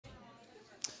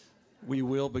We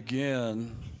will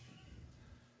begin.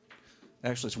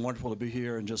 Actually, it's wonderful to be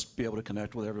here and just be able to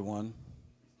connect with everyone.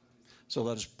 So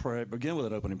let us pray. Begin with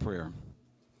an opening prayer.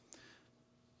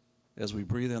 As we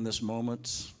breathe in this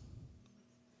moment,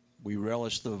 we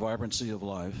relish the vibrancy of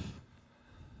life.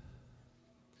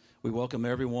 We welcome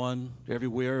everyone,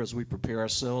 everywhere, as we prepare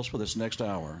ourselves for this next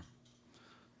hour,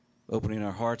 opening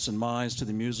our hearts and minds to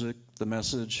the music, the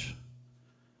message,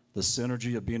 the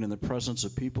synergy of being in the presence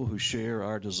of people who share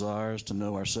our desires to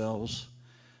know ourselves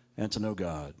and to know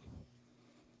God.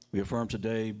 We affirm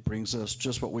today brings us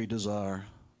just what we desire,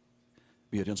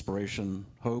 be it inspiration,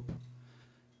 hope,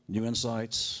 new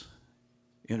insights,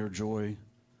 inner joy,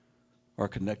 or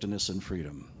connectedness and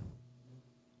freedom.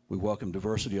 We welcome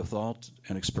diversity of thought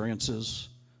and experiences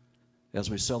as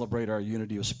we celebrate our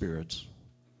unity of spirit.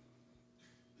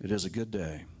 It is a good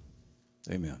day.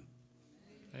 Amen.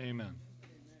 Amen.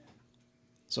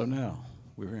 So now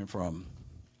we're hearing from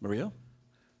Maria.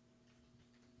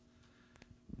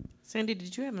 Sandy,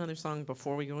 did you have another song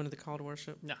before we go into the call to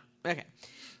worship? No. Okay.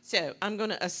 So I'm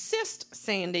going to assist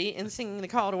Sandy in singing the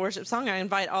call to worship song. I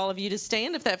invite all of you to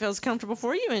stand if that feels comfortable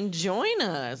for you and join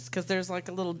us, because there's like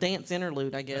a little dance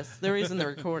interlude, I guess. There is in the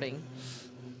recording.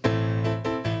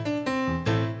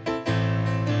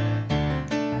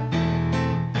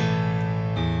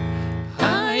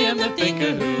 I am the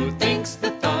thinker who thinks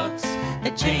the thoughts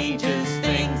that changes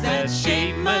things that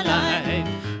shape my life.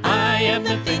 I am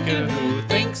the thinker who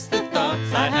thinks the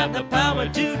thoughts. I have the power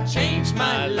to change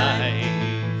my life.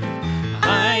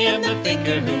 I am the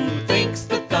thinker who thinks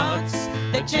the thoughts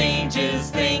that changes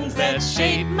things that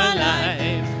shape my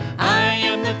life. I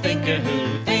am the thinker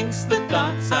who thinks the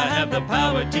thoughts. I have the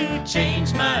power to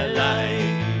change my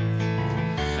life.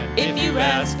 If you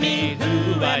ask me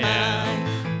who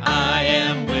I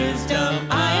am wisdom,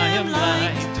 I am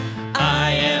light.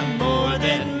 I am more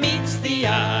than meets the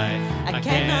eye. I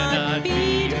cannot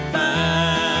be defined.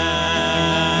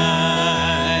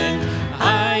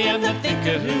 I am the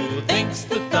thinker who thinks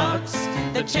the thoughts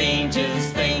that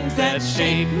changes things that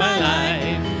shape my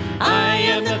life. I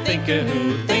am the thinker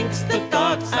who thinks the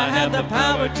thoughts. I have the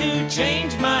power to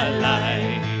change my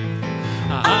life.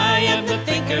 I am the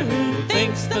thinker who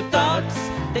thinks the thoughts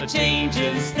that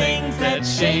changes things that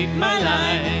shape my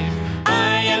life.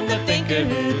 I am the thinker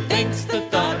who thinks the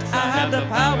thoughts. I have the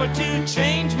power to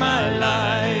change my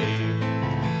life.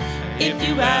 If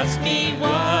you ask me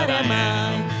what am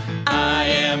I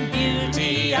am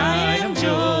beauty, I am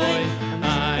joy,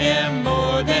 I am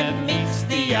more than meets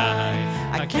the eye.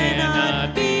 I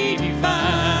cannot be defined.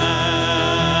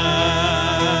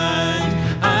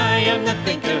 I am the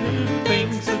thinker who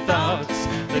thinks the thoughts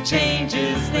that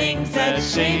changes things that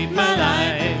shape my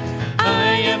life.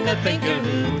 I am the thinker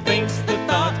who thinks the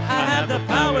thought. I have the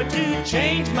power to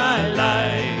change my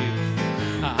life.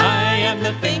 I am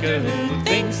the thinker who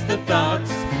thinks the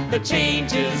thoughts that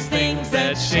changes things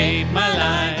that shape my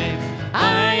life.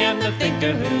 I am the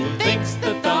thinker who thinks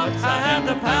the thoughts. I have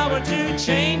the power to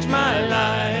change my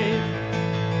life.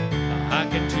 I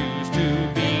can choose to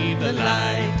be the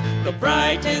light, the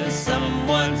bright in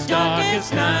someone's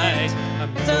darkest night.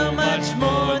 I'm so much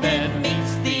more than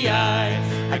meets the eye.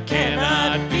 I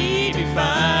cannot be defined.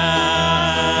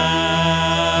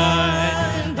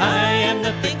 I am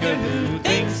the thinker who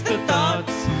thinks the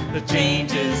thoughts that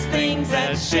changes things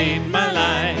that shape my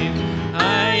life.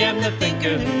 I am the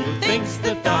thinker who thinks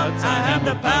the thoughts. I have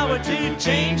the power to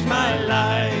change my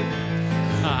life.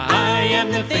 I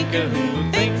am the thinker who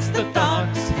thinks the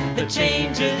thoughts that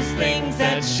changes things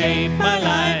that shape my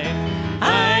life.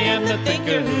 I am the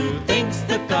thinker who thinks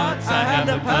the thoughts. I have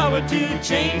the power to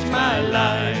change my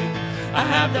life. I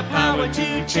have the power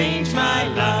to change my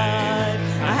life.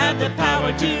 I have the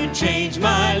power to change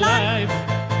my life.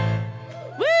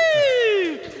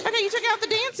 Woo! Okay, you took out the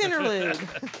dance interlude.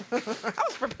 I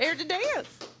was prepared to dance.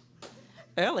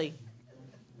 Ellie.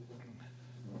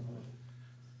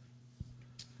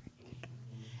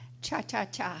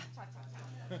 Cha-cha-cha.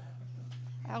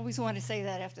 I always want to say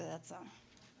that after that song.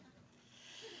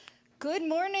 Good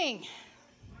morning.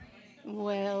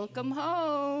 Welcome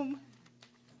home.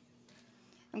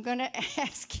 I'm going to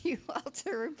ask you all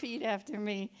to repeat after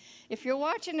me. If you're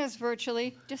watching us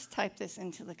virtually, just type this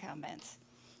into the comments.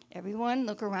 Everyone,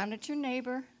 look around at your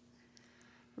neighbor.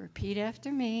 Repeat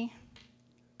after me.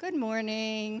 Good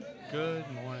morning. Good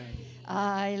morning.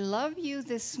 I love you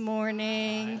this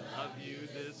morning. I love you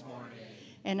this morning.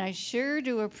 And I sure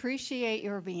do appreciate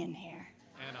your being here.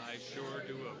 And I sure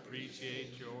do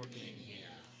appreciate your being here.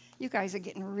 You guys are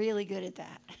getting really good at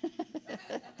that.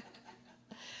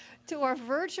 To our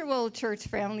virtual church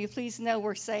family, please know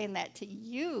we're saying that to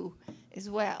you as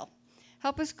well.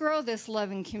 Help us grow this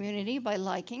loving community by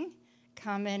liking,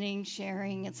 commenting,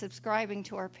 sharing, and subscribing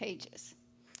to our pages.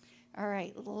 All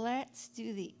right, let's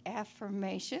do the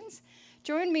affirmations.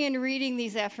 Join me in reading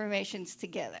these affirmations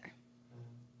together.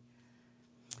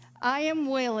 I am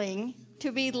willing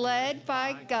to be led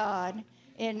by God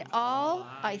in all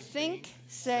I think,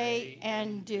 say,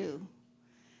 and do.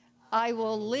 I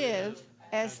will live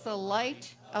as the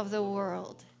light of the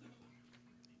world.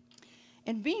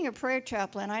 And being a prayer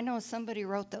chaplain, I know somebody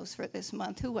wrote those for this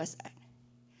month. Who was that?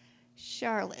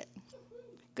 Charlotte.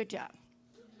 Good job.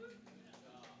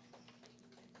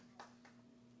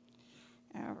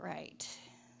 All right.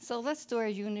 So let's do our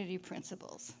unity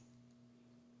principles.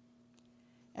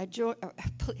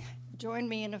 Join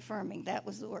me in affirming. That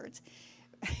was the words.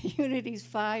 Unity's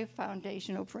 5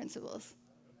 foundational principles.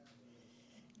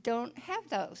 Don't have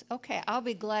those. Okay, I'll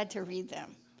be glad to read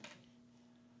them.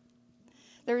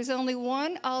 There is only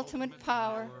one ultimate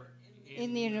power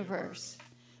in the universe.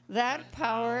 That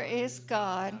power is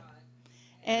God,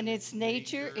 and its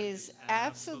nature is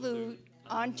absolute,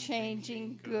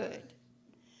 unchanging good.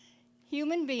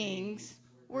 Human beings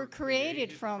were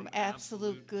created from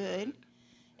absolute good,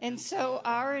 and so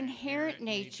our inherent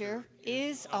nature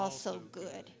is also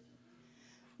good.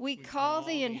 We call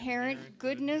the inherent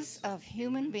goodness of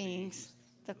human beings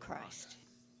the Christ.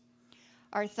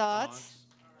 Our thoughts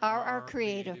are our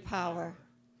creative power.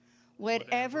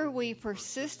 Whatever we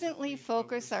persistently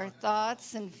focus our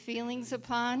thoughts and feelings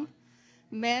upon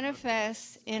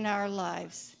manifests in our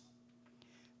lives.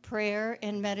 Prayer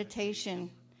and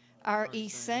meditation are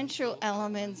essential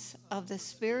elements of the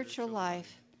spiritual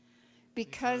life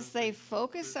because they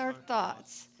focus our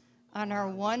thoughts on our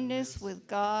oneness with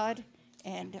God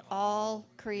and all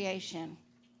creation.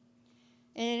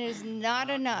 And it is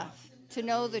not enough to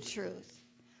know the truth.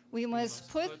 We must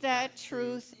put that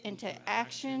truth into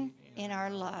action in our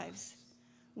lives.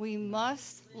 We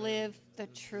must live the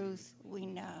truth we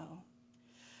know.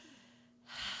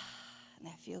 And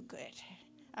I feel good.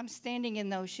 I'm standing in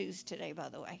those shoes today, by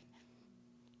the way.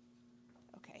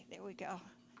 Okay, there we go.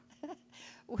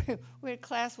 We had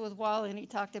class with Wally, and he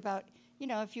talked about,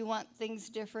 if you want things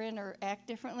different or act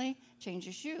differently, change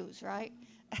your shoes, right?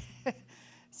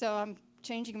 So I'm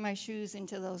changing my shoes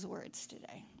into those words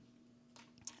today.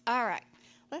 All right,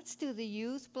 let's do the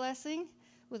youth blessing.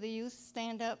 Will the youth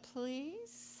stand up,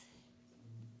 please?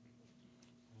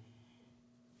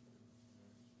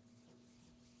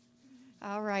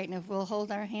 All right, and if we'll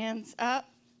hold our hands up.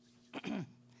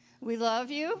 We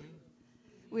love you,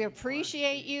 we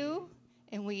appreciate you,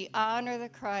 and we honor the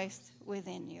Christ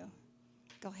within you.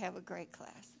 Go have a great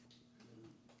class.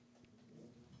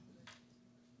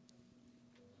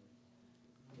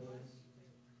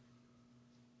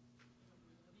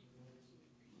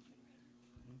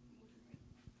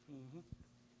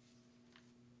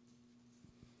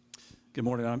 Good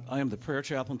morning. I am the prayer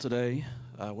chaplain today.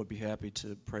 I would be happy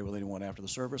to pray with anyone after the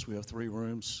service. We have 3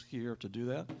 rooms here to do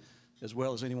that, as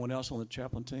well as anyone else on the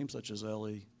chaplain team, such as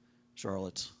Ellie,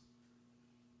 Charlotte,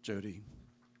 Jody,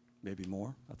 maybe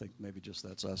more. I think maybe just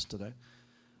that's us today.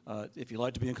 If you'd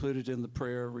like to be included in the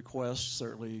prayer request,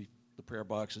 certainly the prayer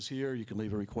box is here. You can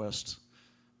leave a request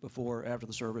before or after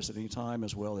the service at any time,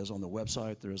 as well as on the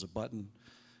website. There is a button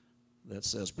that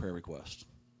says prayer request.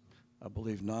 I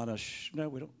believe Nana, no,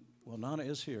 we don't. Well, Nana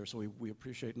is here, so we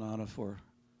appreciate Nana for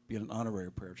being an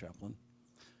honorary prayer chaplain.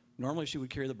 Normally she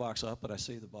would carry the box up, but I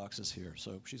see the box is here,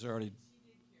 so she's already. She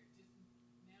did carry it,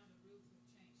 just now the rules have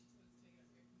changed. She's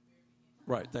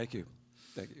supposed to take it up there from the very beginning. Right, thank you.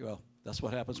 Thank you. Well, that's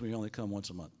what happens when you only come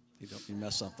once a month. You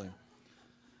mess something.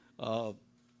 All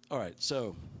right,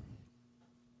 so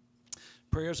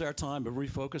prayer is our time of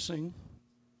refocusing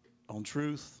on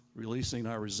truth, releasing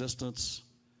our resistance,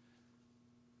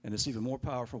 and it's even more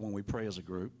powerful when we pray as a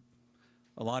group.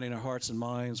 Aligning our hearts and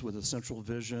minds with a central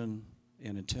vision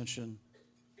and intention.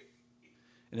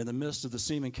 And in the midst of the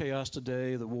seeming chaos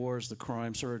today, the wars, the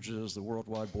crime surges, the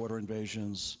worldwide border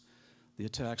invasions, the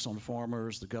attacks on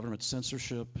farmers, the government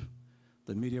censorship,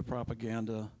 the media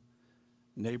propaganda,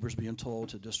 neighbors being told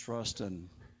to distrust and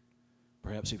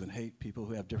perhaps even hate people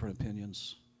who have different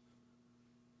opinions.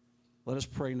 Let us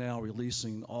pray now,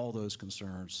 releasing all those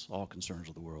concerns, all concerns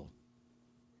of the world.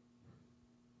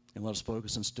 And let us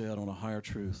focus instead on a higher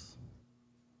truth,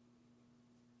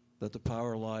 that the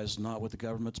power lies not with the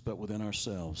governments but within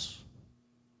ourselves.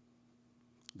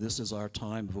 This is our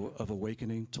time of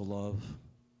awakening to love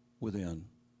within,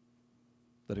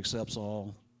 that accepts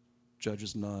all,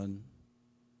 judges none,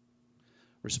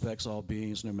 respects all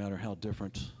beings no matter how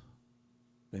different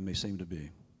they may seem to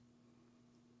be.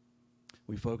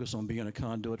 We focus on being a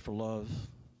conduit for love,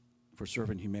 for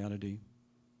serving humanity,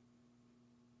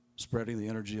 spreading the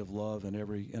energy of love in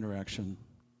every interaction,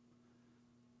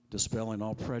 dispelling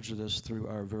all prejudice through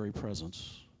our very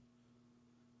presence.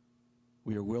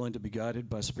 We are willing to be guided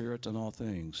by Spirit in all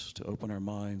things, to open our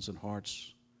minds and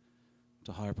hearts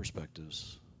to higher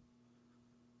perspectives,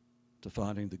 to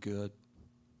finding the good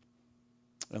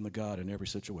and the God in every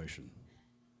situation.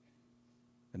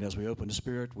 And as we open to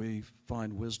Spirit, we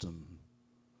find wisdom.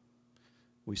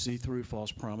 We see through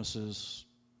false promises.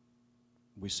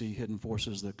 We see hidden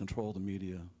forces that control the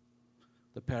media,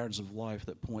 the patterns of life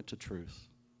that point to truth.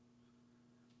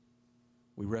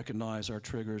 We recognize our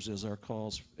triggers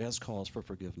as calls for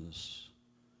forgiveness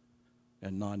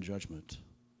and non-judgment.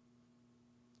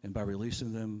 And by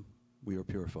releasing them, we are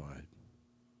purified.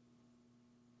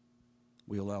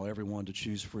 We allow everyone to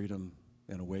choose freedom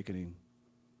and awakening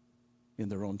in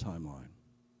their own timeline,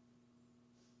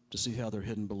 to see how their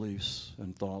hidden beliefs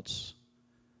and thoughts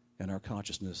and our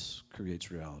consciousness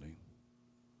creates reality,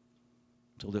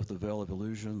 to lift the veil of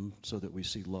illusion so that we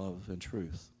see love and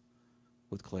truth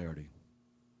with clarity.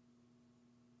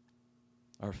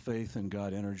 Our faith in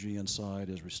God energy inside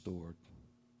is restored.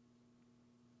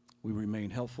 We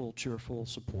remain helpful, cheerful,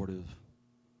 supportive,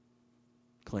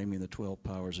 claiming the 12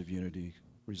 powers of unity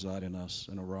reside in us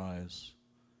and arise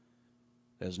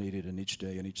as needed in each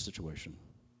day and each situation.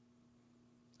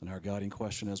 And our guiding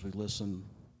question as we listen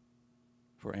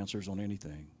for answers on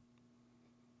anything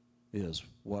is,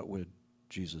 what would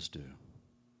Jesus do?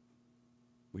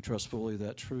 We trust fully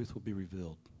that truth will be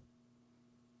revealed.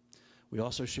 We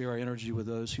also share our energy with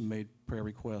those who made prayer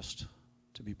requests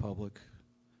to be public.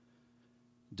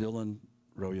 Dylan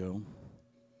Royo,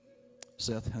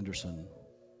 Seth Henderson,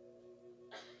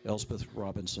 Elspeth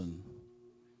Robinson,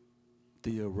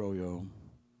 Theo Royo,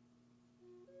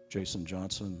 Jason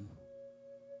Johnson,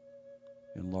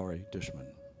 and Laurie Dishman.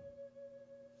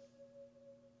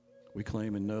 We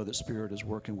claim and know that Spirit is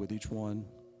working with each one,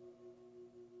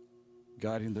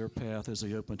 guiding their path as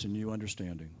they open to new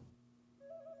understanding.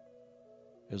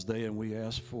 As they and we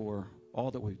ask for,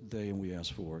 all that they and we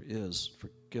ask for is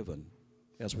forgiven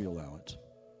as we allow it.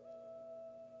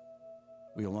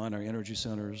 We align our energy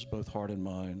centers, both heart and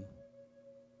mind,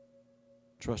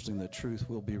 trusting that truth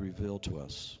will be revealed to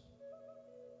us,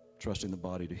 trusting the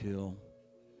body to heal,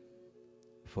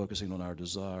 focusing on our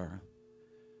desire,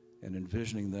 and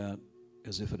envisioning that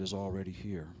as if it is already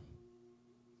here,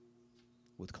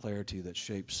 with clarity that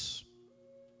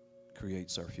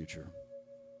creates our future.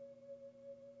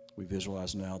 We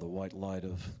visualize now the white light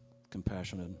of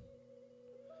compassion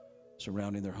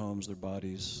surrounding their homes, their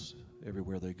bodies,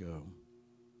 everywhere they go,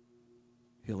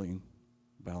 healing,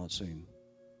 balancing,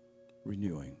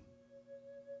 renewing.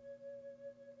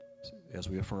 As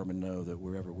we affirm and know that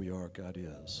wherever we are, God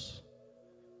is,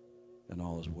 and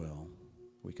all is well.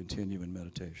 We continue in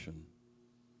meditation,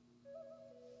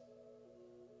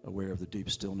 aware of the deep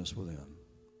stillness within.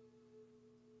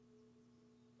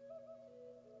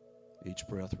 Each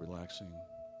breath relaxing,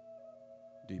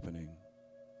 deepening.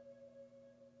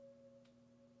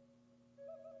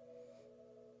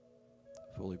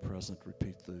 Fully present,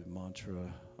 repeat the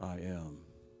mantra, I am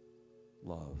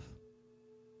love.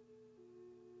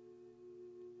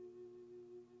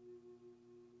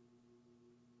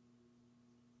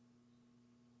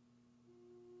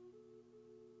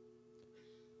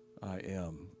 I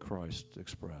am Christ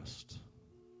expressed.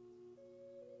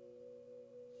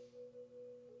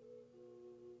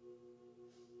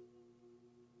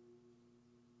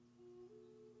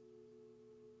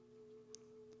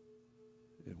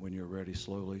 And when you're ready,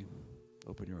 slowly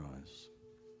open your eyes.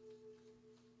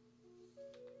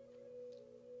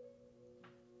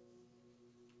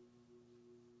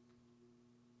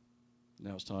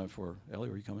 Now it's time for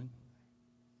Ellie. Are you coming?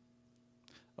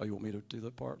 Oh, you want me to do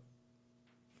that part?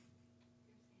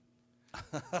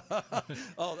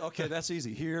 Oh, okay, that's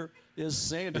easy. Here is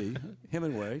Sandy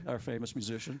Hemingway, our famous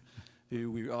musician,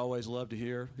 who we always love to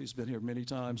hear. He's been here many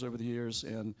times over the years,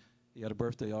 and he had a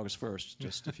birthday August 1st,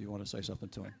 just if you want to say something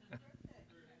to him.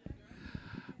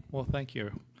 Well, thank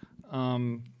you.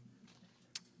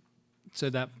 So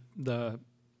that the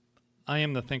I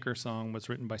Am the Thinker song was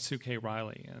written by Sue K.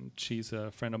 Riley, and she's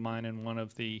a friend of mine and one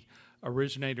of the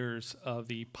originators of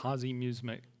the Posse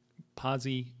music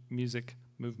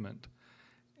movement.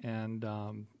 And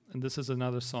this is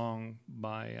another song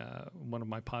by one of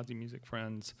my Posse music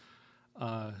friends,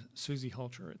 Susie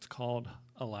Hulcher. It's called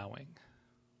Allowing.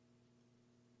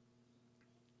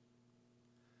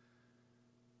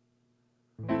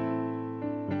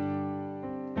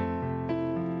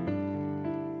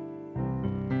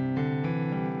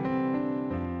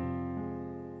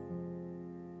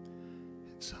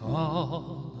 It's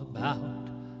all about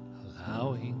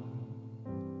allowing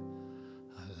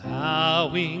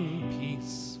allowing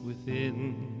peace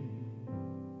within,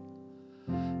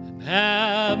 an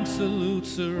absolute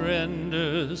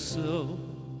surrender, so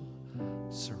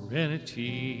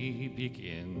serenity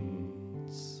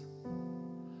begins.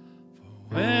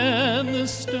 For when the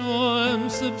storm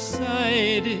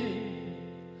subsided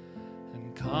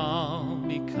and calm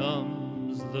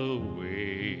becomes the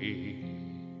way,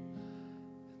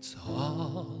 it's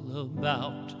all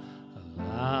about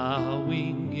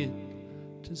allowing it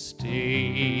to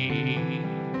stay.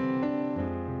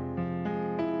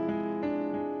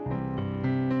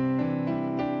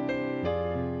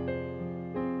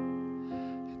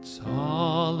 It's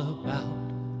all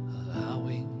about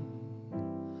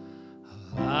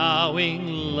allowing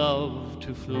love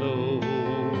to flow,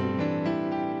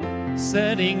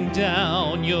 setting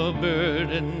down your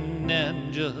burden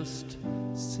and just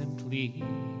simply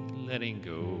letting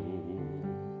go.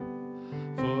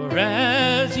 For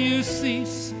as you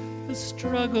cease the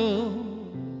struggle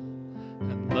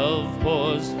and love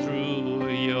pours through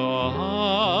your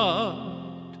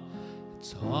heart,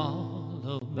 it's all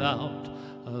about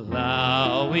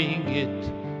allowing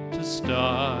it to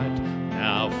start.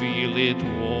 Now feel it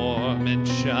warm and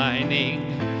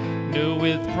shining, new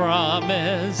with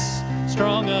promise,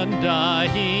 strong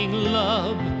undying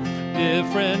love,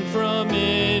 different from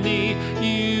any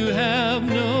you have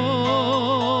known.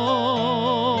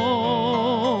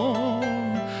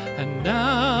 And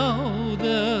now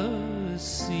the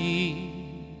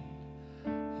seed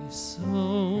is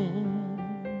sown.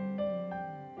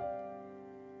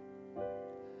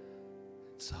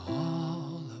 It's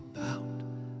all about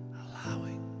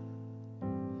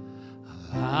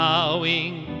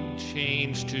allowing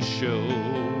change to show,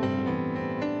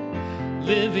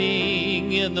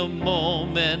 living in the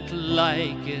moment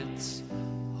like it's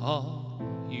all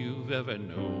you've ever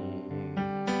known.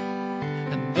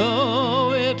 And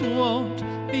though it won't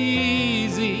be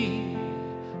easy,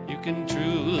 you can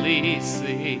truly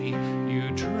say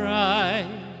you tried.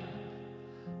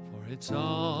 For it's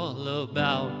all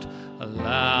about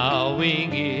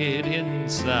allowing it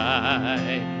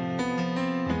inside.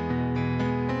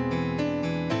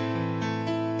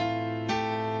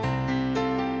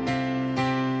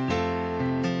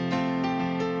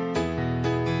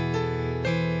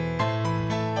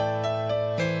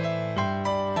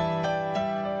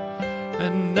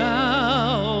 And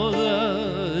now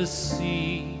the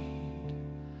seed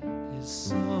is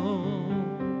sown.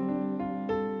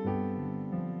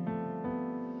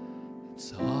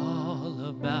 It's all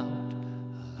about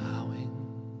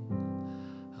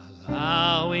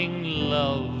allowing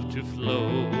love to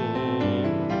flow,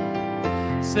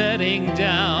 setting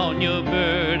down your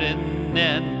burden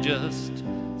and just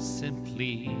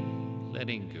simply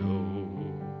letting go.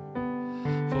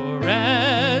 For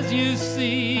as you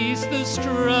cease the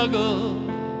struggle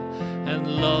and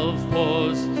love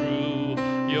pours through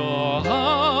your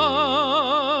heart,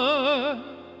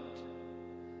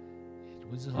 it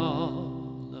was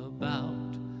all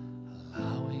about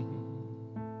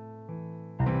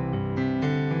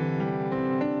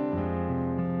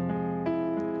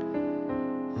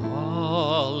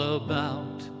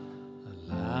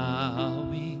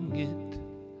allowing it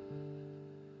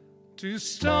to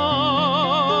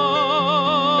start.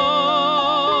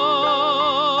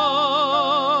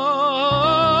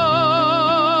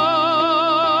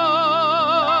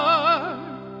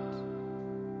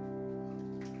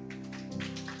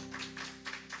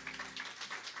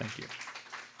 Thank you.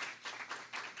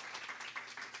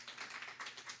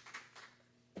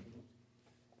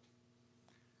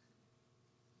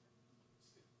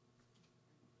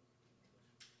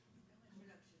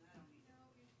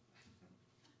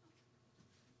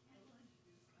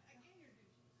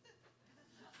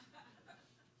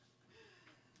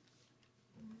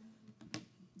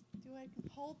 Do I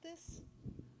hold this?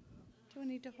 Do I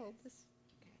need to hold this?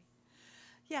 Okay.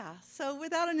 Yeah, so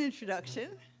without an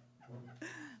introduction,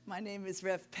 my name is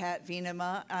Rev. Pat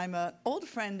Veenema. I'm an old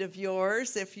friend of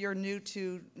yours. If you're new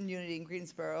to Unity in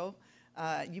Greensboro,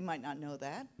 you might not know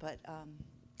that, but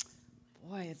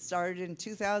boy, it started in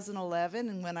 2011,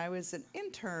 and when I was an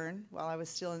intern while I was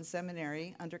still in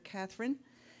seminary under Catherine,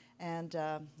 and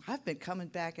I've been coming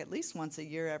back at least once a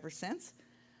year ever since.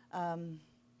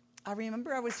 I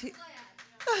remember I was here.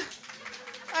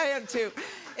 I am too.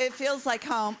 It feels like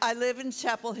home. I live in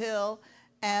Chapel Hill,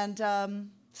 and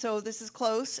so this is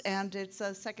close, and it's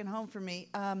a second home for me.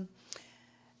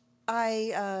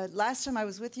 Last time I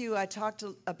was with you, I talked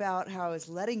about how I was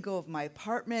letting go of my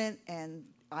apartment, and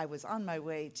I was on my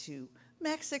way to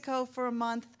Mexico for a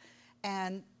month,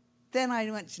 and then I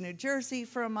went to New Jersey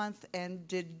for a month and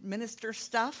did minister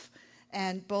stuff.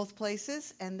 and both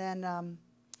places. And then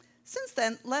since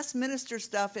then, less minister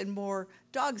stuff and more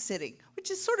dog sitting,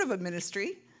 which is sort of a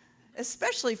ministry,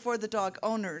 especially for the dog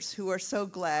owners who are so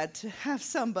glad to have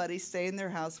somebody stay in their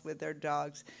house with their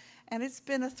dogs. And it's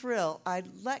been a thrill. I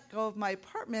let go of my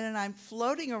apartment and I'm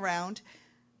floating around,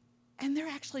 and they're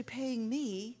actually paying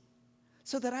me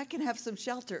so that I can have some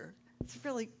shelter. It's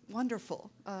really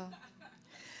wonderful.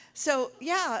 So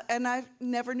yeah, and I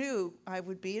never knew I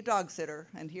would be a dog sitter,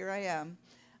 and here I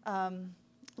am,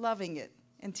 loving it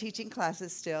and teaching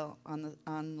classes still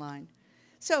online.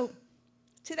 So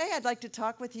today I'd like to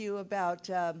talk with you about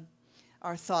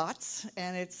our thoughts,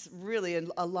 and it's really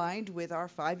aligned with our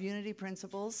 5 unity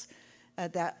principles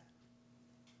that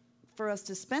for us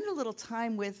to spend a little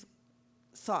time with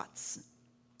thoughts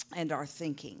and our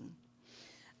thinking.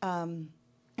 And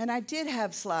I did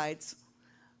have slides,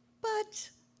 but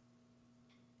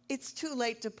it's too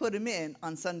late to put them in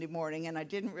on Sunday morning, and I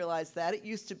didn't realize that. It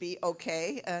used to be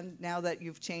okay, and now that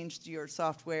you've changed your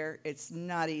software, it's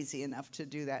not easy enough to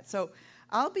do that. So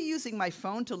I'll be using my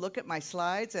phone to look at my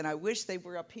slides, and I wish they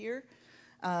were up here,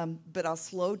 but I'll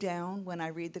slow down when I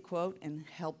read the quote and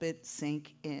help it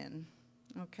sink in,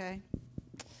 okay?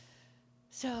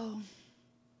 So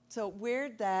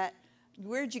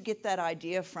where'd you get that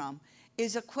idea from?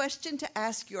 Is a question to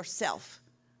ask yourself,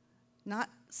 not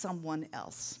someone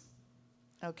else,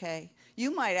 okay?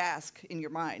 You might ask in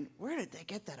your mind, where did they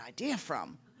get that idea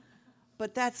from?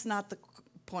 But that's not the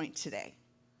point today.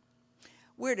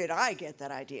 Where did I get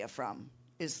that idea from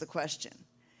is the question.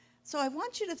 So I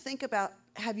want you to think about,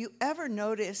 have you ever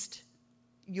noticed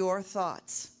your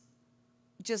thoughts?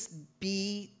 Just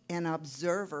be an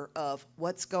observer of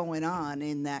what's going on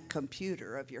in that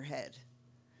computer of your head.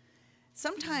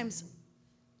 Sometimes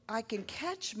I can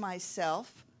catch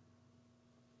myself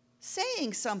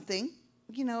saying something,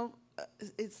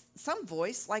 it's some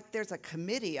voice, like there's a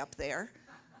committee up there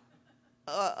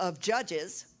of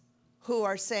judges who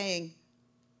are saying,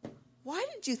 why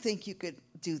did you think you could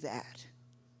do that?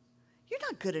 You're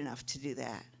not good enough to do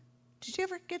that. Did you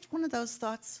ever get one of those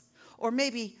thoughts? Or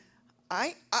maybe,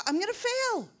 I'm going to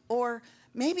fail. Or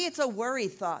maybe it's a worry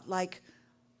thought, like,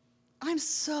 I'm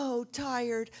so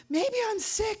tired. Maybe I'm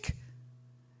sick.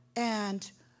 And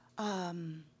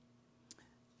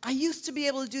I used to be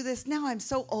able to do this. Now I'm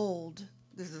so old.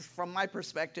 This is from my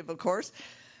perspective, of course.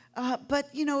 But,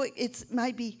 it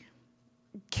might be,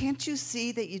 can't you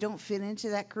see that you don't fit into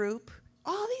that group?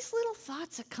 All these little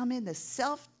thoughts that come in, the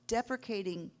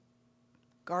self-deprecating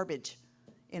garbage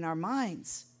in our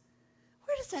minds.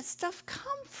 Where does that stuff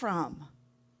come from?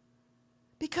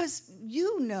 Because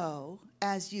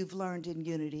as you've learned in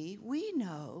unity, we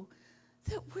know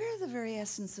that we're the very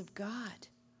essence of God.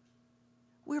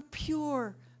 We're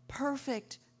pure,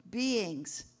 perfect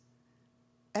beings.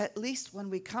 At least when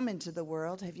we come into the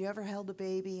world. Have you ever held a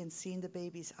baby and seen the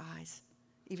baby's eyes,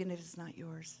 even if it's not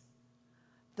yours?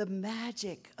 The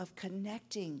magic of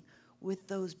connecting with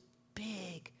those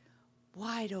big,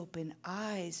 wide open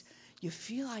eyes. You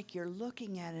feel like you're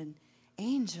looking at an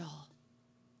angel,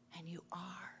 and you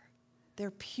are.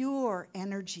 They're pure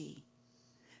energy.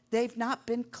 They've not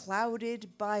been clouded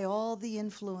by all the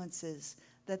influences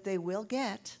that they will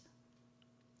get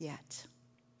yet.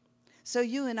 So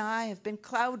you and I have been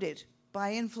clouded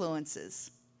by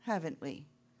influences, haven't we?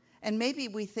 And maybe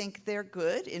we think they're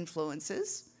good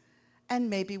influences, and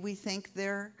maybe we think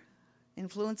they're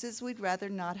influences we'd rather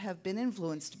not have been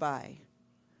influenced by.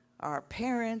 Our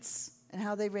parents and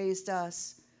how they raised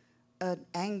us, an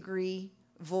angry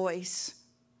voice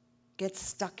gets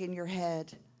stuck in your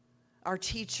head. Our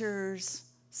teachers,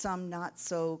 some not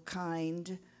so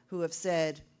kind, who have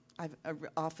said, I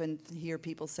often hear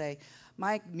people say,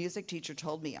 my music teacher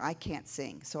told me I can't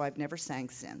sing, so I've never sang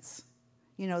since.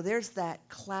 There's that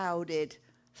clouded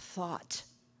thought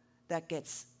that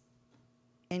gets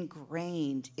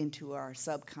ingrained into our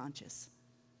subconscious.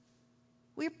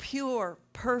 We're pure,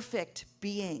 perfect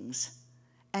beings,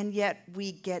 and yet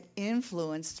we get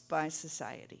influenced by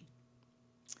society.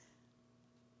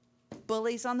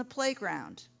 Bullies on the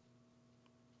playground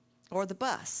or the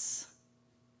bus.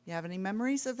 You have any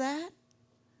memories of that?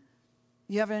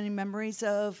 You have any memories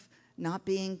of not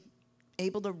being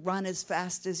able to run as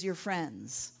fast as your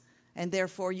friends, and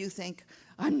therefore you think,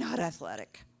 I'm not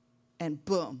athletic, and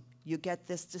boom, you get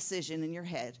this decision in your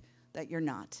head that you're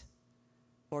not,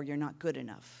 or you're not good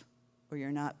enough, or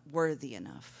you're not worthy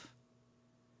enough.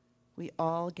 We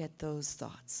all get those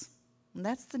thoughts. And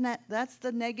that's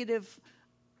the negative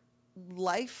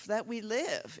life that we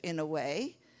live, in a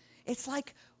way. It's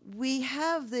like we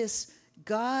have this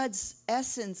God's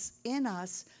essence in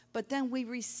us, but then we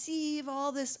receive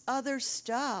all this other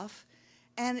stuff,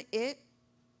 And it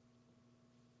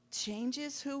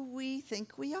changes who we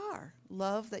think we are.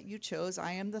 Love that you chose.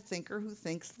 I am the thinker who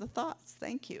thinks the thoughts.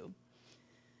 Thank you.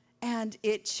 And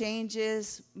it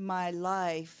changes my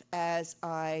life as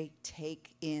I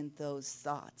take in those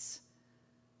thoughts.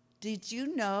 Did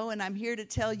you know, and I'm here to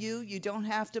tell you, you don't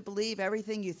have to believe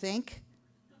everything you think?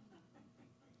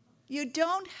 You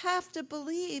don't have to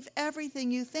believe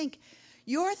everything you think.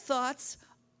 Your thoughts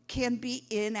can be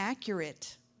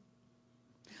inaccurate.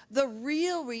 The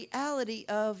real reality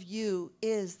of you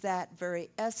is that very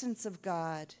essence of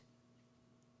God.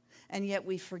 And yet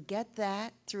we forget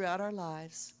that throughout our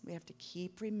lives. We have to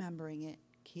keep remembering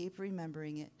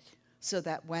it, so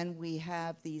that when we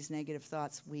have these negative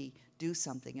thoughts, we do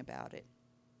something about it,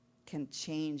 can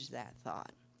change that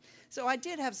thought. So I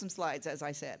did have some slides, as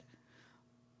I said,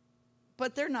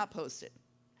 but they're not posted.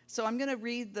 So I'm going to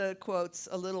read the quotes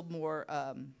a little more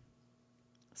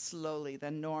slowly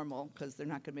than normal, because they're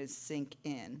not going to sink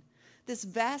in. This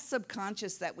vast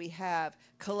subconscious that we have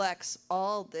collects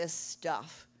all this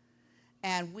stuff,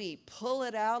 and we pull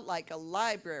it out like a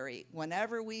library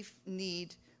whenever we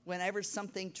need, whenever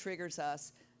something triggers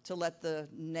us, to let the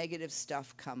negative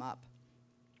stuff come up.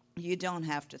 You don't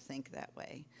have to think that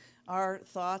way. Our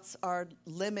thoughts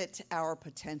limit our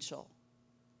potential.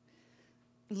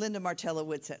 Linda Martella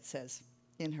Whitsett says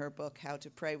in her book, How to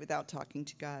Pray Without Talking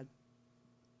to God,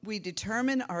 we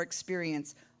determine our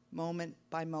experience moment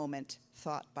by moment,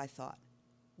 thought by thought.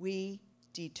 We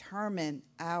determine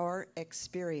our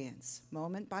experience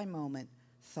moment by moment,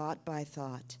 thought by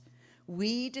thought.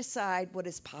 We decide what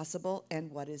is possible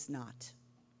and what is not.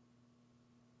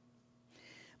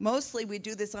 Mostly we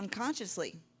do this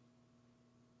unconsciously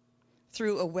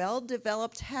through a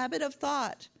well-developed habit of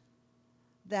thought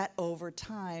that over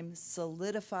time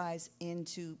solidifies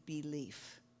into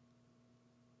belief.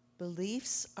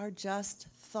 Beliefs are just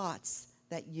thoughts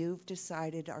that you've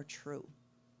decided are true.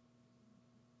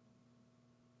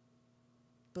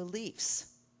 Beliefs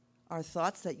are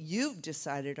thoughts that you've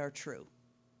decided are true.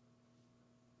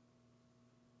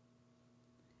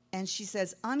 And she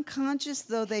says, unconscious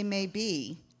though they may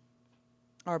be,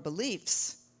 our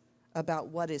beliefs about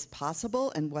what is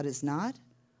possible and what is not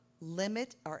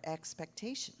limit our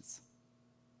expectations.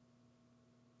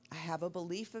 I have a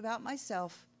belief about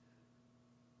myself.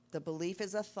 The belief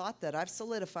is a thought that I've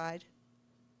solidified,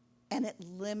 and it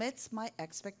limits my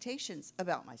expectations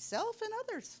about myself and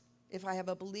others. If I have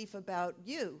a belief about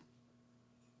you,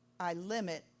 I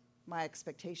limit my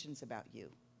expectations about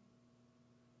you.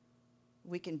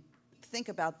 We can think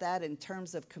about that in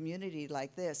terms of community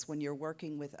like this when you're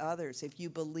working with others. If you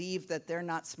believe that they're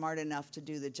not smart enough to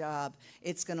do the job,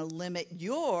 it's going to limit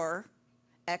your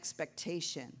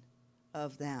expectation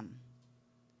of them.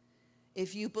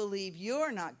 If you believe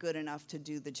you're not good enough to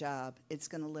do the job, it's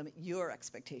going to limit your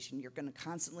expectation. You're going to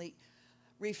constantly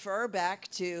refer back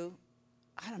to,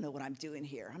 I don't know what I'm doing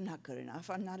here. I'm not good enough.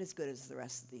 I'm not as good as the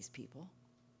rest of these people.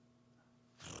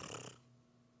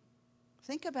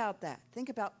 Think about that. Think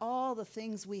about all the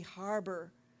things we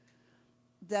harbor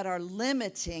that are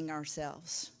limiting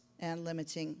ourselves and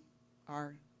limiting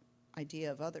our idea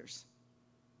of others.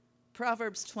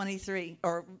 Proverbs 23,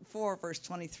 or 4, verse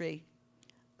 23.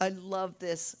 I love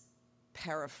this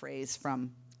paraphrase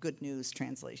from Good News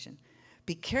Translation.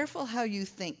 Be careful how you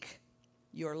think.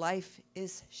 Your life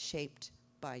is shaped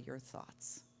by your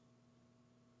thoughts.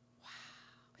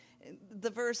 Wow.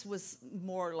 The verse was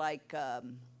more like,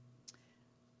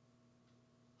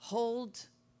 hold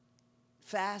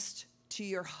fast to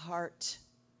your heart,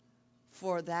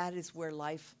 for that is where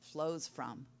life flows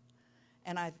from.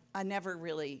 And I never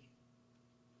really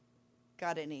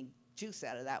got any juice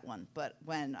out of that one, but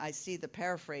when I see the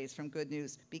paraphrase from Good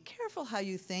News, be careful how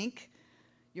you think.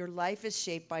 Your life is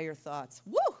shaped by your thoughts.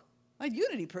 Woo! A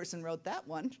Unity person wrote that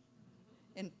one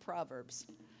in Proverbs.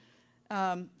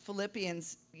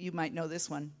 Philippians, you might know this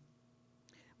one.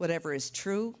 Whatever is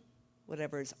true,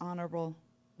 whatever is honorable,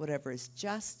 whatever is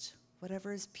just,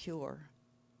 whatever is pure,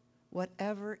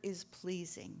 whatever is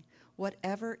pleasing,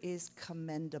 whatever is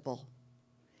commendable.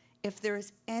 If there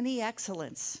is any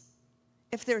excellence,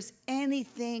 if there's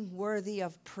anything worthy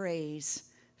of praise,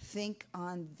 think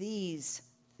on these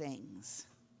things.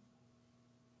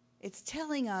 It's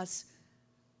telling us,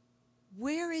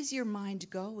 where is your mind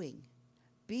going?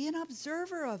 Be an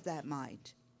observer of that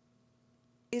mind.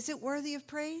 Is it worthy of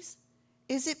praise?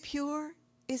 Is it pure?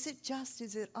 Is it just?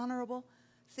 Is it honorable?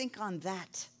 Think on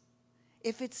that.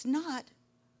 If it's not,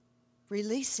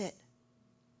 release it.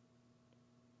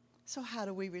 So how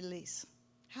do we release?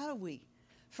 How do we?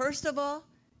 First of all,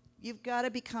 you've got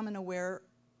to become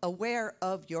aware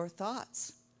of your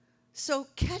thoughts. So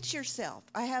catch yourself.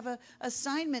 I have an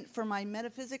assignment for my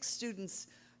metaphysics students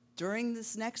during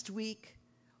this next week.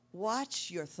 Watch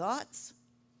your thoughts,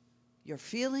 your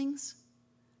feelings,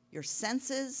 your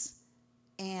senses,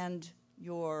 and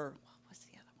your, what's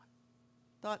the other one?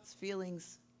 Thoughts,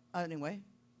 feelings, anyway,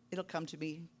 it'll come to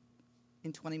me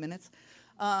in 20 minutes.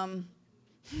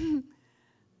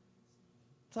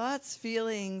 Thoughts,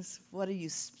 feelings, what are you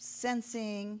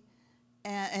sensing?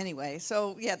 Anyway,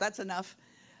 so yeah, that's enough.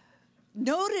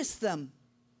 Notice them.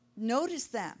 Notice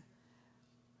them.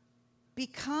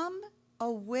 Become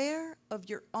aware of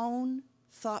your own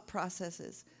thought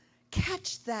processes.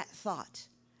 Catch that thought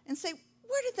and say,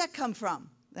 where did that come from?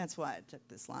 That's why I took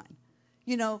this line.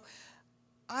 You know,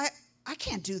 I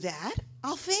can't do that.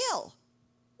 I'll fail.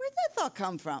 Where did that thought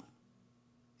come from?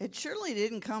 It surely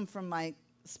didn't come from my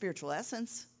spiritual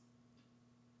essence,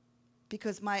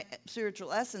 because my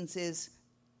spiritual essence is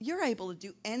you're able to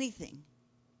do anything.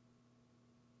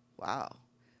 Wow.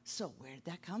 So where did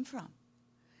that come from?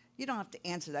 You don't have to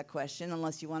answer that question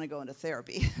unless you want to go into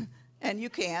therapy. And you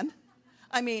can.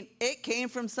 I mean, it came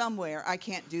from somewhere. I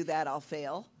can't do that. I'll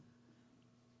fail.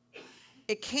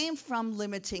 It came from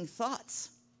limiting thoughts.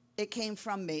 It came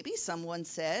from maybe someone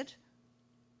said,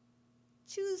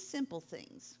 choose simple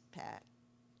things, Pat.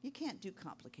 You can't do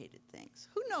complicated things.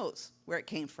 Who knows where it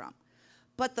came from?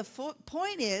 But the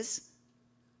point is,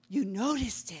 you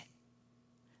noticed it.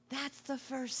 That's the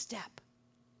first step.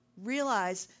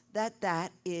 Realize that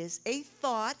that is a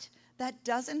thought that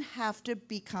doesn't have to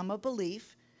become a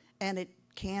belief, and it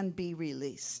can be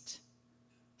released.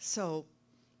 So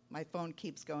my phone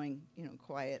keeps going,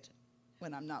 quiet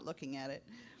when I'm not looking at it.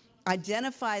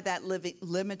 Identify that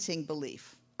limiting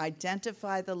belief.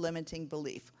 Identify the limiting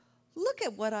belief. Look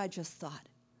at what I just thought.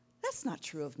 That's not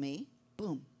true of me.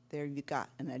 Boom, there you got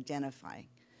an identifying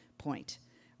point.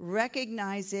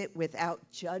 Recognize it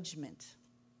without judgment.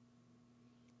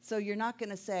 So you're not going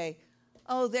to say,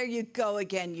 oh, there you go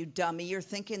again, you dummy. You're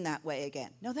thinking that way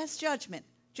again. No, that's judgment.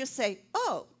 Just say,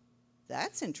 oh,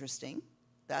 that's interesting.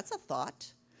 That's a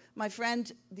thought. My friend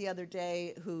the other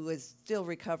day, who is still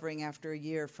recovering after a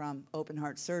year from open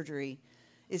heart surgery,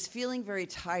 is feeling very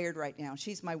tired right now.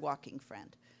 She's my walking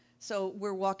friend. So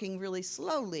we're walking really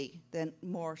slowly,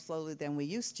 more slowly than we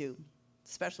used to,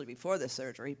 especially before the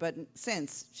surgery. But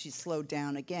since, she's slowed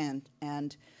down again.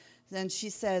 And then she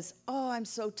says, oh, I'm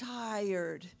so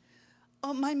tired.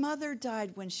 Oh, my mother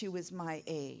died when she was my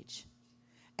age.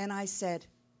 And I said,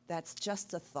 that's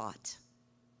just a thought.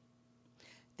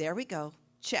 There we go.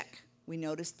 Check. We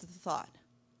noticed the thought.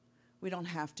 We don't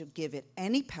have to give it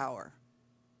any power.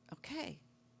 Okay.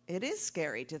 It is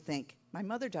scary to think, my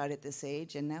mother died at this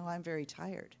age and now I'm very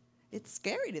tired. It's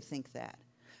scary to think that.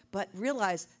 But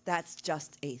realize that's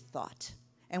just a thought.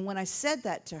 And when I said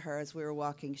that to her as we were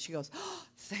walking, she goes, oh,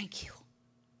 thank you.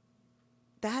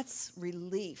 That's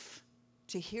relief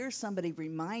to hear somebody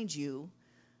remind you,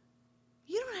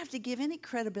 you don't have to give any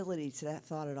credibility to that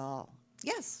thought at all.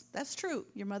 Yes, that's true.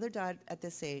 Your mother died at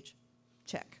this age.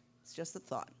 Check. It's just a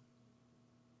thought.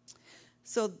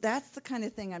 So that's the kind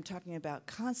of thing I'm talking about,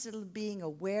 constantly being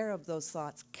aware of those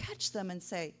thoughts. Catch them and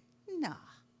say, nah.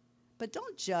 But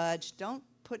don't judge. Don't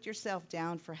put yourself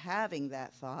down for having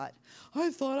that thought.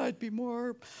 I thought I'd be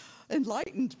more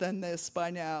enlightened than this by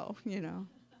now,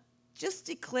 Just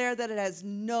declare that it has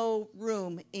no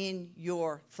room in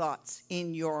your thoughts,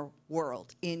 in your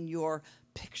world, in your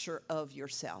picture of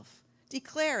yourself.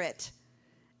 Declare it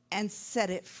and set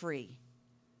it free.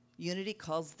 Unity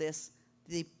calls this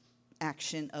the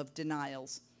action of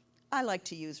denials. I like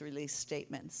to use release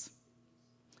statements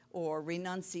or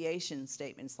renunciation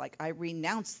statements, like I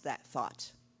renounce that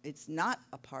thought. It's not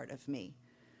a part of me.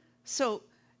 So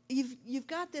you've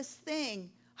got this thing,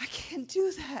 I can't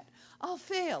do that. I'll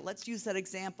fail. Let's use that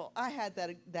example. I had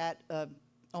that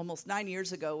almost 9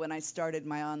 years ago when I started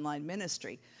my online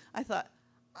ministry. I thought,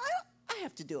 I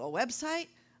have to do a website.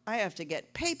 I have to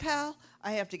get PayPal.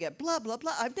 I have to get blah, blah,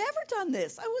 blah. I've never done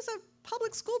this. I was a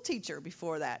public school teacher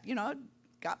before that.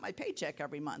 Got my paycheck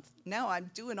every month. Now I'm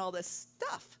doing all this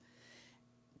stuff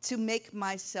to make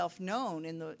myself known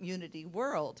in the Unity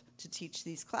world to teach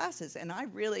these classes. And I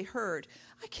really heard,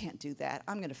 I can't do that.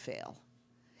 I'm going to fail.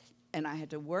 And I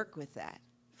had to work with that.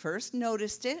 First,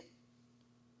 noticed it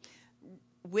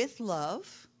with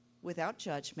love, without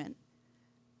judgment,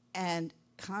 and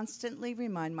constantly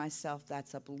remind myself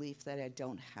that's a belief that I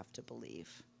don't have to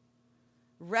believe.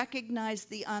 Recognize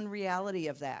the unreality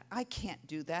of that. I can't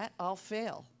do that. I'll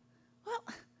fail. Well,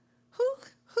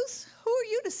 who are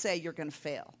you to say you're going to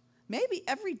fail? Maybe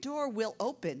every door will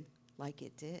open like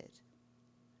it did.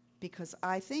 Because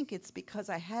I think it's because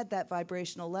I had that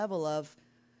vibrational level of,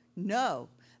 no,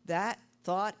 That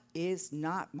thought is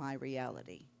not my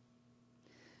reality.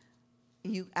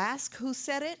 You ask who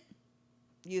said it,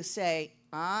 you say,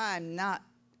 I'm not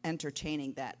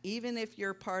entertaining that. Even if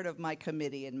you're part of my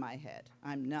committee in my head,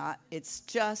 I'm not. It's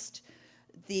just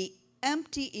the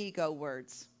empty ego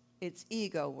words. It's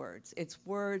ego words. It's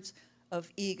words of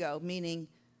ego, meaning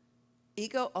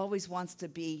ego always wants to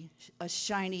be a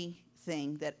shiny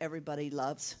thing that everybody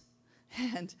loves.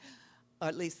 And or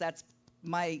at least that's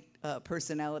my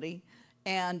personality.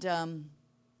 And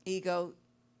ego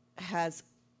has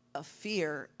a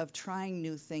fear of trying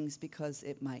new things because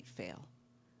it might fail.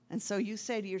 And so you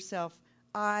say to yourself,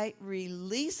 I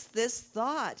release this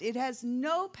thought. It has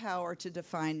no power to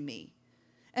define me.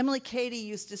 Emily Cady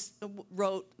used to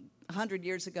wrote 100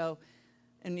 years ago,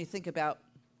 and you think about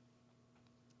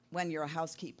when you're a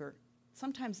housekeeper,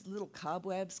 sometimes little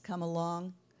cobwebs come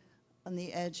along on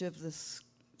the edge of the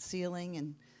ceiling,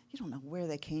 and you don't know where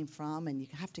they came from, and you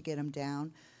have to get them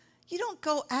down. You don't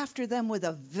go after them with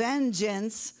a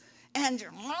vengeance and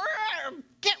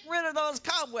get rid of those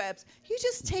cobwebs. You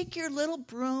just take your little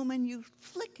broom and you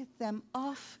flick them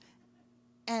off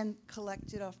and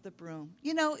collect it off the broom.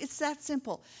 You know, it's that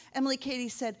simple. Emily Cady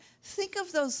said, think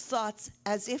of those thoughts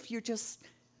as if you're just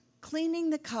cleaning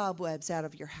the cobwebs out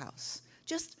of your house.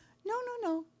 Just,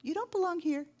 no, you don't belong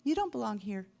here. You don't belong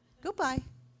here. Goodbye.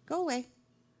 Go away.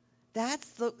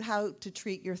 That's how to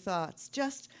treat your thoughts.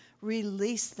 Just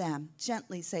release them.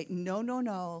 Gently say,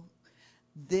 no.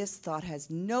 This thought has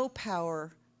no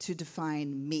power to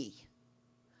define me.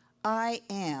 I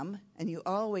am, and you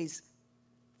always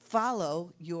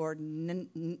follow your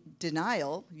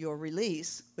denial, your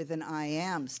release, with an I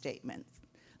am statement.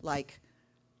 Like,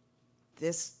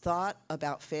 this thought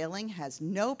about failing has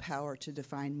no power to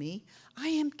define me. I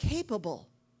am capable.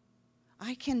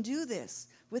 I can do this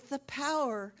with the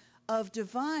power of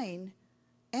divine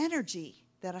energy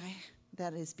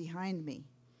that is behind me.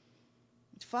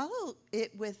 Follow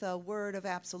it with a word of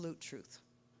absolute truth.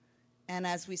 And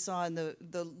as we saw in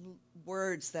the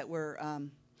words that were,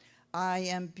 I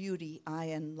am beauty, I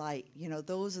am light. You know,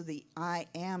 those are the I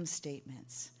am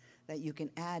statements that you can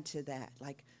add to that.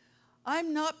 Like,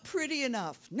 I'm not pretty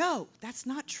enough. No, that's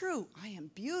not true. I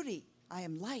am beauty, I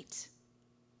am light.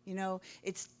 You know,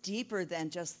 it's deeper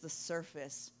than just the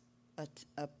surface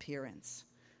appearance.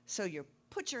 So you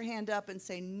put your hand up and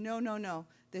say, no.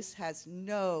 This has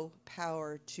no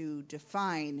power to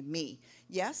define me.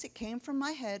 Yes, it came from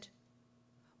my head,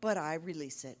 but I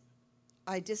release it.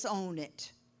 I disown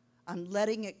it. I'm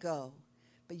letting it go.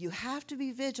 But you have to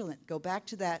be vigilant. Go back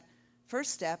to that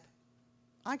first step.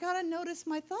 I got to notice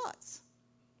my thoughts.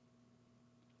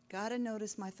 Got to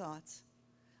notice my thoughts.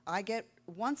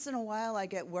 Once in a while, I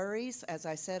get worries. As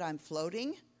I said, I'm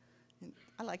floating.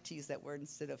 I like to use that word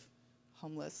instead of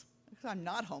homeless. I'm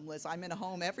not homeless. I'm in a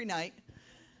home every night.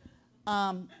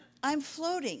 I'm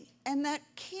floating, and that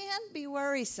can be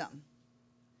worrisome.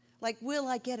 Like, will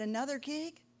I get another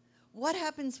gig? What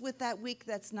happens with that week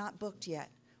that's not booked yet?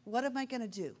 What am I going to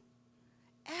do?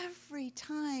 Every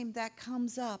time that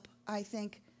comes up, I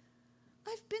think,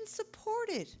 I've been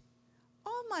supported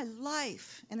all my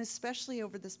life, and especially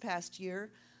over this past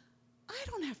year. I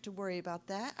don't have to worry about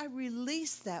that. I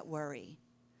release that worry.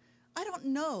 I don't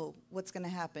know what's going to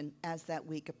happen as that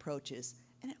week approaches.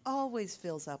 And it always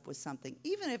fills up with something,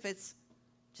 even if it's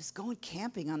just going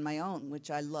camping on my own, which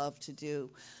I love to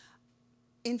do.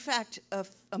 In fact,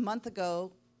 a month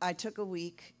ago, I took a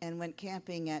week and went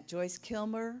camping at Joyce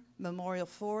Kilmer Memorial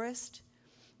Forest.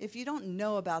 If you don't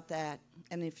know about that,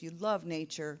 and if you love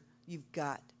nature, you've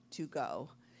got to go.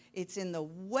 It's in the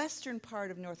western part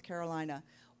of North Carolina,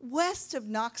 west of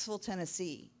Knoxville,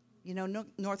 Tennessee. You know,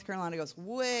 North Carolina goes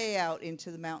way out into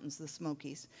the mountains, the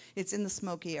Smokies. It's in the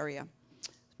Smoky area.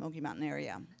 Smoky Mountain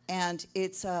area. And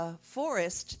it's a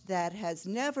forest that has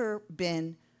never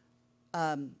been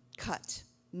cut,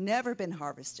 never been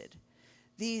harvested.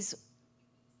 These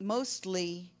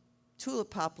mostly tulip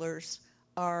poplars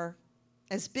are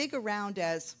as big around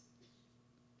as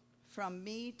from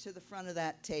me to the front of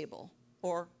that table,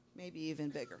 or maybe even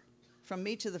bigger. From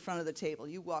me to the front of the table.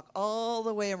 You walk all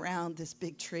the way around this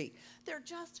big tree. They're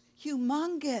just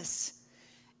humongous.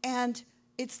 And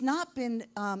it's not been,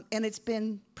 and it's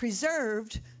been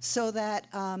preserved so that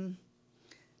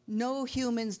no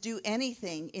humans do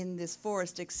anything in this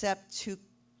forest except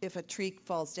if a tree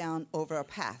falls down over a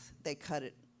path, they cut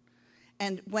it.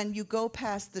 And when you go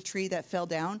past the tree that fell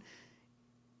down,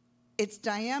 its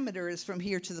diameter is from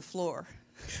here to the floor.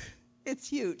 It's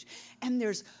huge. And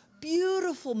there's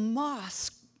beautiful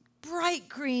moss, bright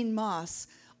green moss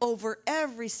over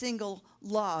every single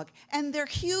log. And they're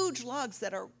huge logs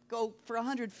that go for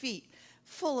 100 feet.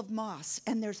 full of moss,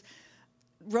 and there's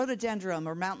rhododendron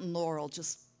or mountain laurel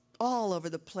just all over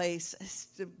the place. It's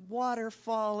the water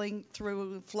falling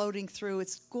through, floating through.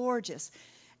 It's gorgeous.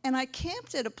 And I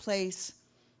camped at a place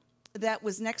that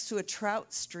was next to a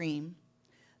trout stream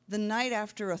the night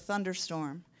after a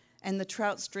thunderstorm, and the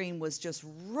trout stream was just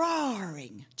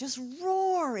roaring,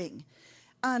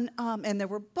 and there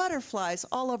were butterflies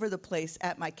all over the place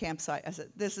at my campsite. I said,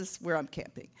 this is where I'm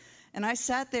camping. And I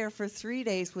sat there for 3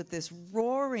 days with this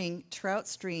roaring trout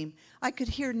stream. I could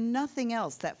hear nothing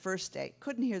else that first day.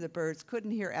 Couldn't hear the birds,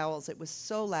 couldn't hear owls. It was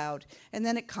so loud. And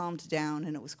then it calmed down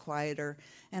and it was quieter.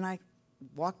 And I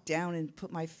walked down and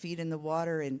put my feet in the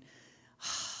water, and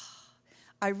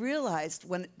I realized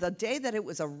when the day that it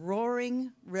was a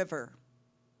roaring river,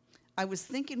 I was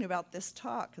thinking about this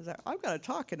talk, because I've got a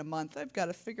talk in a month. I've got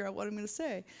to figure out what I'm going to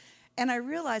say. And I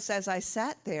realized as I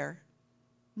sat there,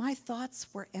 my thoughts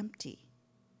were empty,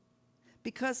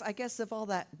 because I guess of all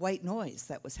that white noise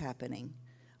that was happening.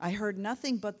 I heard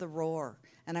nothing but the roar,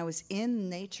 and I was in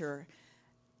nature,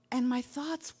 and my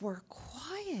thoughts were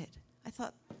quiet. I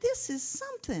thought, this is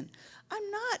something.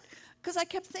 I'm not, because I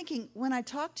kept thinking, when I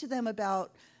talked to them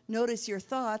about notice your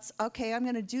thoughts, okay, I'm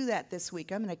going to do that this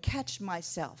week. I'm going to catch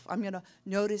myself. I'm going to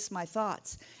notice my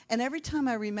thoughts. And every time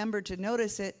I remembered to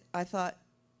notice it, I thought,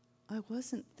 I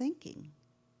wasn't thinking.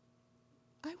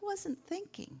 I wasn't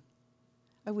thinking.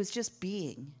 I was just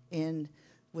being in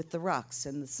with the rocks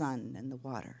and the sun and the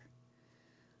water.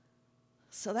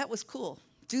 So that was cool.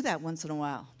 Do that once in a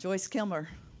while. Joyce Kilmer,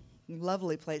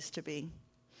 lovely place to be.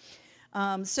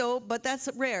 But that's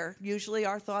rare. Usually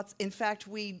our thoughts, in fact,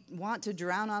 we want to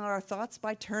drown out our thoughts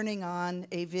by turning on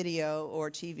a video or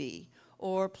TV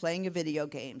or playing a video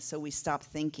game, so we stop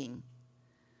thinking.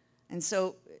 And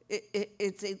so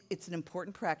it's an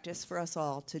important practice for us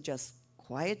all to just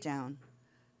quiet down,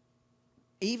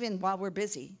 even while we're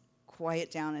busy,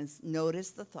 quiet down and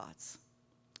notice the thoughts,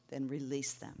 then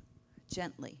release them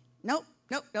gently. Nope,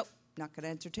 not going to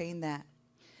entertain that.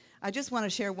 I just want to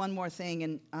share one more thing,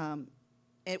 and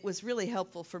it was really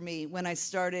helpful for me. When I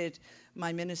started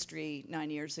my ministry 9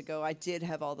 years ago, I did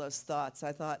have all those thoughts.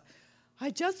 I thought, I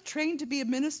just trained to be a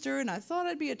minister, and I thought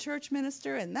I'd be a church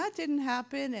minister, and that didn't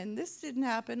happen, and this didn't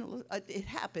happen. It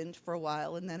happened for a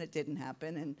while, and then it didn't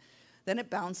happen, and then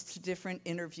it bounced to different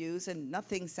interviews, and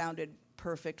nothing sounded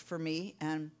perfect for me.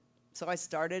 And so I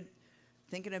started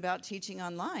thinking about teaching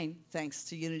online, thanks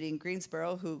to Unity in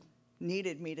Greensboro, who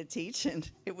needed me to teach. And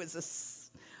it was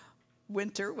a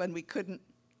winter when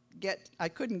I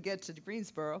couldn't get to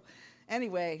Greensboro.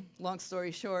 Anyway, long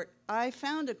story short, I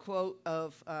found a quote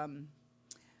of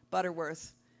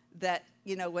Butterworth that,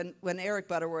 when Eric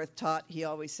Butterworth taught, he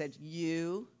always said,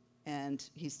 you. And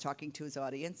he's talking to his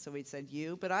audience, so he said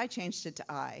you, but I changed it to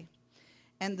I.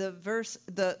 And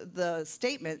the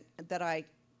statement that I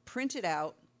printed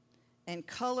out and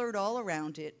colored all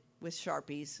around it with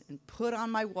Sharpies and put on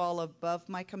my wall above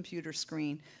my computer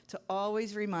screen to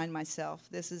always remind myself,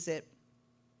 this is it.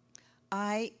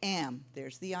 I am,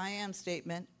 there's the I am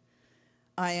statement.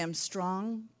 I am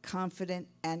strong, confident,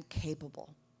 and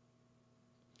capable.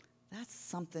 That's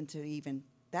something to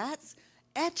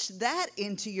etch that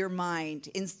into your mind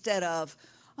instead of,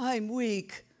 I'm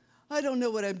weak, I don't know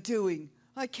what I'm doing,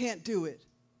 I can't do it.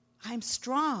 I'm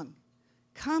strong,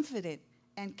 confident,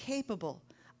 and capable.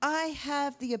 I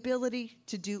have the ability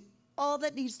to do all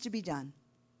that needs to be done.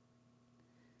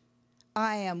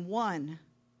 I am one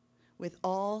with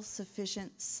all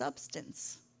sufficient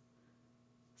substance,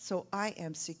 so I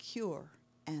am secure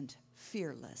and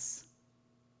fearless.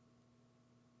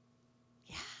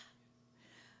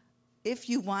 If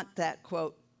you want that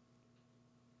quote,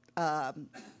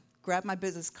 grab my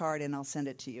business card and I'll send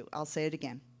it to you. I'll say it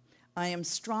again. I am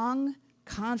strong,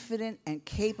 confident, and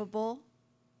capable.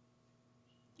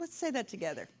 Let's say that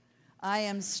together. I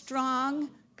am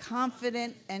strong,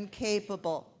 confident, and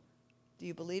capable. Do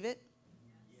you believe it?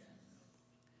 Yes.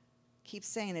 Keep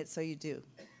saying it so you do.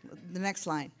 The next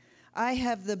line. I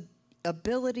have the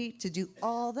ability to do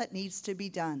all that needs to be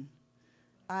done.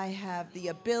 I have the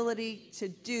ability to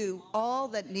do all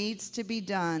that needs to be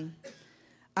done.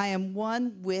 I am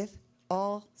one with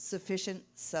all sufficient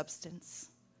substance.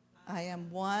 I am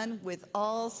one with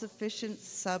all sufficient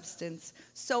substance.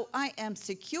 So I am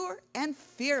secure and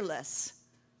fearless.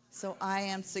 So I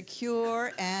am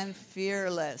secure and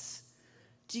fearless.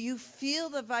 Do you feel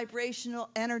the vibrational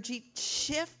energy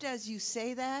shift as you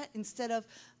say that instead of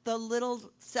the little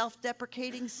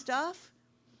self-deprecating stuff?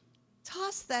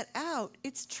 Toss that out.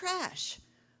 It's trash.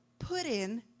 Put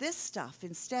in this stuff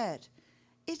instead.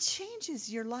 It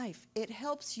changes your life. It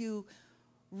helps you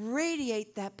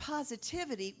radiate that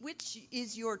positivity, which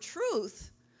is your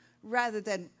truth, rather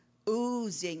than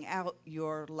oozing out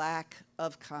your lack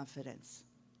of confidence.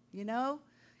 You know,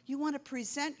 you want to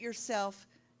present yourself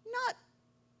not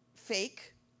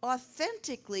fake,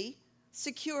 authentically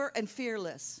secure and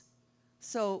fearless.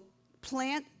 So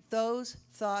plant those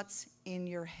thoughts in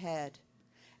your head,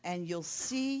 and you'll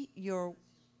see your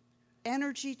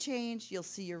energy change, you'll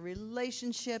see your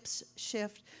relationships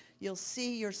shift, you'll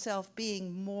see yourself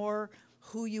being more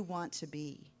who you want to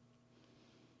be,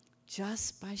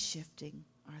 just by shifting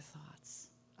our thoughts.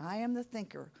 I am the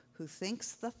thinker who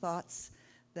thinks the thoughts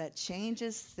that change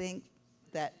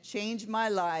my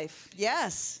life.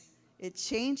 Yes, it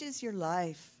changes your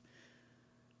life.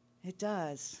 It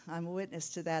does. I'm a witness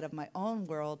to that of my own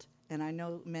world, and I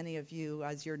know many of you,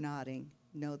 as you're nodding,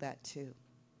 know that too.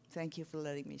 Thank you for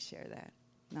letting me share that.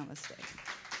 Namaste.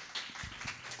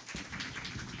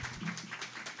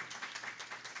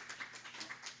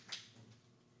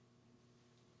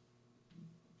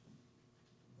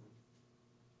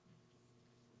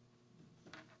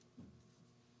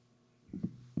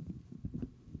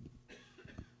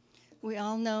 We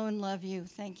all know and love you.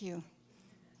 Thank you.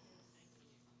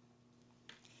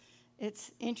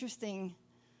 It's interesting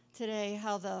today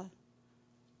how the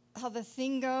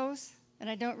thing goes, and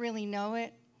I don't really know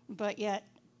it, but yet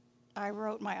I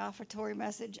wrote my offertory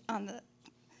message on the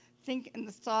think and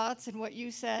the thoughts and what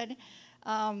you said.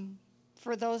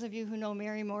 For those of you who know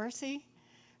Mary Morrissey,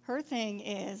 her thing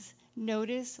is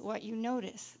notice what you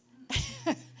notice.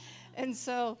 And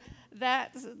so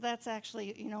that's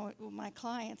actually, you know, my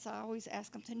clients, I always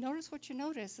ask them to notice what you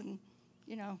notice and,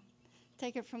 you know,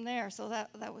 take it from there. So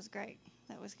that was great.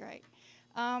 That was great.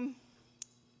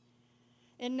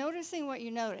 In noticing what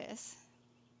you notice,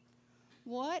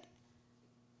 what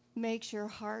makes your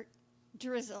heart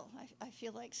drizzle? I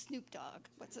feel like Snoop Dogg.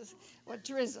 What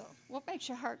drizzle? What makes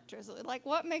your heart drizzle? Like,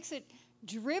 what makes it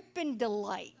drip in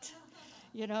delight?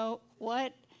 You know,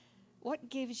 what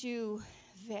gives you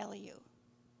value?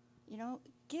 You know,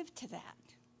 give to that.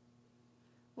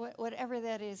 Whatever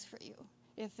that is for you.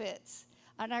 If it's,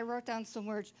 and I wrote down some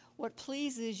words, what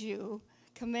pleases you,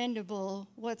 commendable,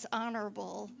 what's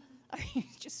honorable. I mean,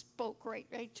 it just spoke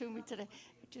right to me today.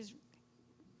 I just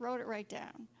wrote it right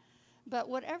down. But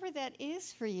whatever that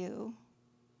is for you,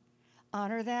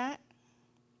 honor that,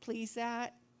 please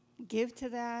that, give to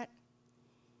that,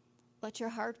 let your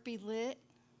heart be lit.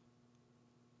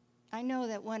 I know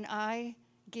that when I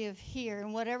give here,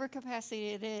 in whatever capacity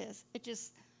it is, it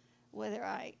just, whether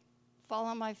I fall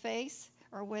on my face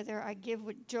or whether I give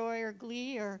with joy or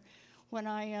glee or when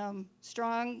I am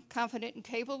strong, confident, and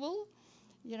capable,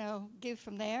 you know, give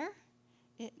from there,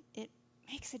 it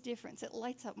makes a difference. It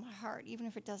lights up my heart, even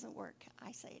if it doesn't work.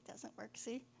 I say it doesn't work,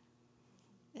 see?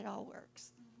 It all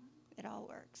works. It all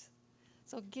works.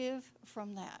 So give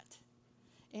from that.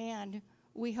 And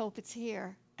we hope it's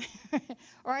here.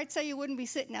 Or I'd say you wouldn't be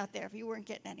sitting out there if you weren't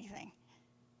getting anything,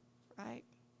 right?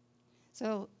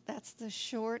 So that's the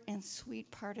short and sweet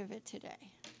part of it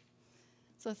today.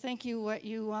 So thank you what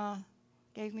you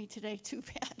gave me today, too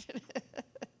bad.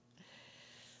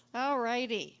 All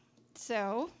righty.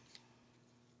 So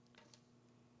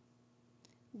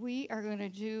we are going to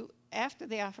do, after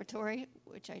the offertory,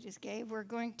 which I just gave, we're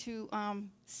going to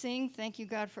sing Thank You,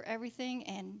 God, for Everything,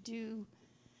 and do,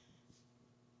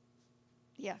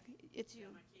 yeah, it's you.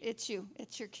 It's you.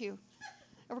 It's your cue.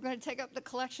 And we're going to take up the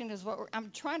collection is what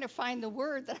I'm trying to find the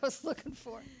word that I was looking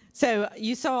for. So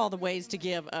you saw all the ways to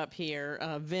give up here.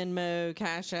 Venmo,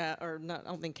 Cash App, or not, I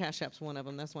don't think Cash App's one of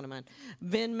them. That's one of mine.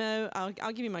 Venmo, I'll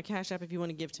give you my Cash App if you want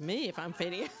to give to me if I'm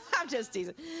feeding. I'm just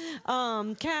teasing.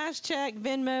 Cash, check,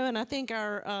 Venmo, and I think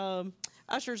our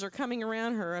ushers are coming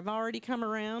around her. Have already come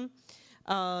around.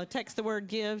 Text the word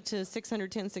give to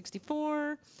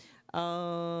 61064.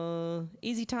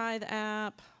 Easy Tithe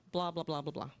app, blah, blah, blah,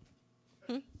 blah, blah.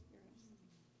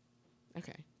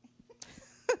 Okay.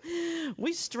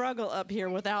 We struggle up here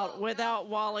without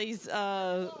Wally's.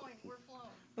 We're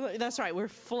flowing. That's right. We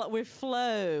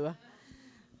flow.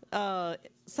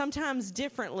 Sometimes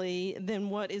differently than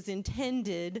what is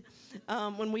intended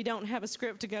when we don't have a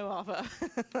script to go off of.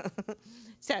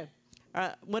 So,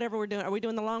 whatever we're doing, are we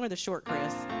doing the long or the short,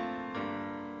 Chris?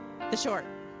 The short.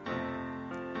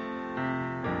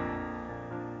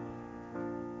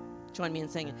 Join me in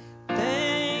singing.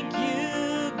 Thank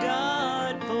you,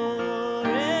 God, for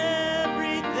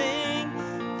everything.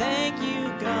 Thank you,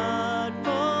 God,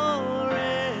 for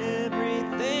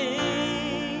everything.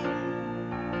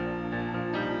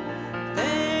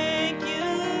 Thank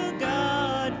you,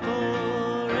 God,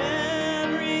 for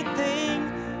everything.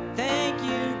 Thank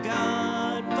you,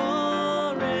 God,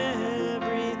 for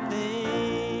everything.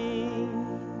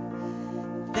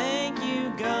 Thank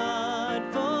you, God.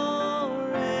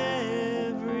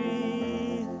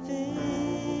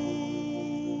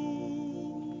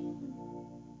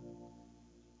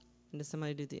 And does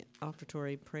somebody do the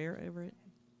offertory prayer over it?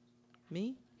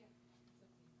 Me?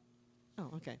 Oh,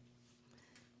 okay.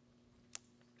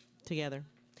 Together.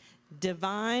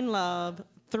 Divine love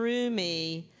through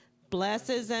me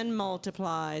blesses and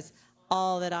multiplies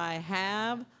all that I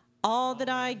have, all that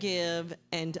I give,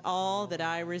 and all that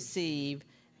I receive,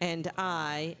 and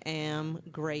I am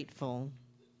grateful.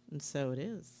 And so it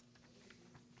is.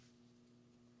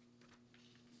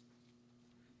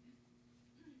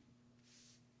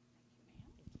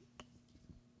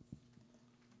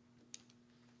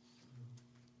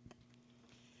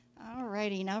 All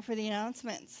righty, now for the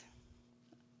announcements.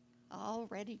 All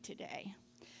ready today.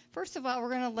 First of all, we're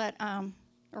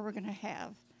going to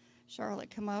have Charlotte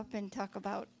come up and talk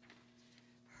about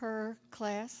her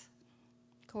class,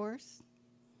 course,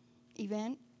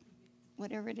 event,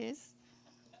 whatever it is.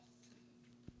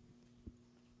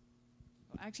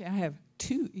 Well, actually, I have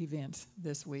 2 events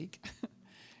this week.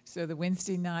 So the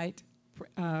Wednesday night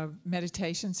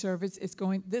meditation service is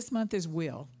going, this month is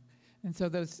will. And so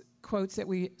those quotes that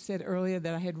we said earlier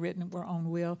that I had written were on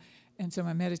will. And so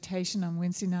my meditation on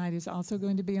Wednesday night is also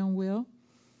going to be on will.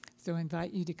 So I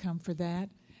invite you to come for that.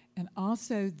 And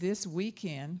also this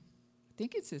weekend, I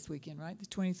think it's this weekend, right? The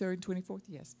 23rd and 24th?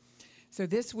 Yes. So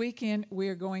this weekend,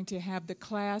 we're going to have the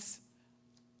class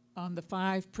on the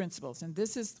 5 principles. And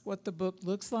this is what the book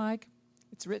looks like.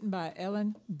 It's written by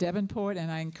Ellen Davenport,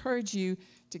 and I encourage you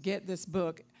to get this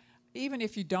book. Even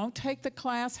if you don't take the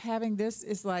class, having this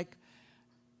is like,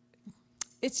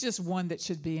 it's just one that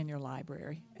should be in your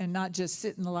library, and not just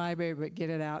sit in the library, but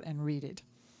get it out and read it.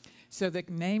 So the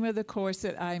name of the course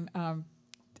that I'm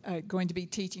going to be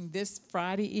teaching this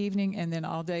Friday evening and then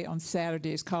all day on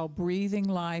Saturday is called Breathing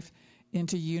Life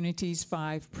into Unity's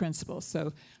 5 Principles. So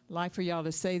I'd like for y'all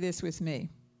to say this with me.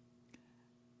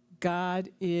 God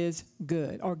is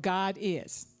good, or God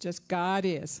is. Just God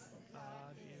is. God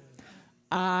is.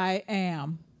 I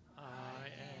am. I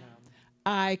am.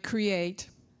 I create.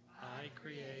 I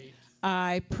create.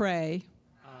 I pray.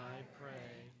 I pray.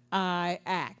 I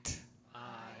act. I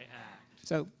act.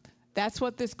 So that's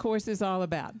what this course is all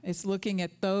about. It's looking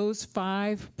at those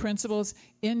 5 principles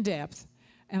in depth.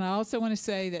 And I also want to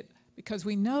say that because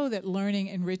we know that learning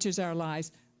enriches our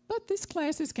lives, but these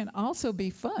classes can also be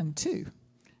fun too.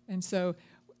 And so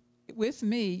with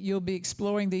me, you'll be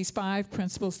exploring these 5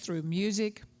 principles through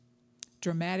music,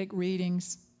 dramatic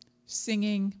readings,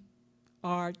 singing,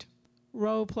 art,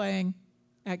 role-playing,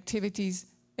 activities,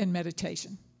 and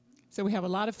meditation. So we have a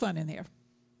lot of fun in there.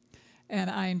 And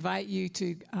I invite you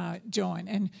to join.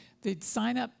 And the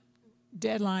sign-up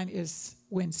deadline is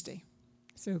Wednesday.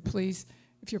 So please,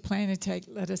 if you're planning to take,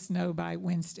 let us know by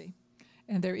Wednesday.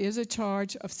 And there is a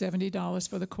charge of $70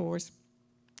 for the course.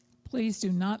 Please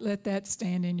do not let that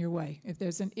stand in your way. If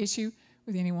there's an issue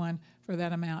with anyone for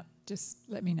that amount, just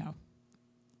let me know.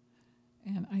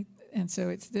 And so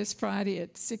it's this Friday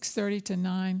at 6:30 to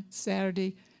 9,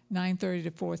 Saturday 9:30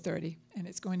 to 4:30, and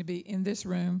it's going to be in this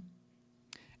room.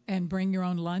 And bring your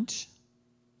own lunch.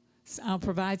 I'll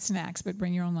provide snacks, but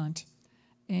bring your own lunch.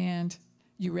 And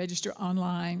you register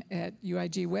online at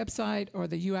UIG website or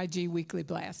the UIG Weekly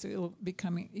Blast. So it'll be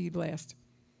coming e-blast.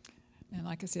 And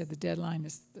like I said, the deadline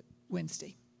is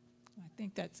Wednesday. I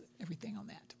think that's everything on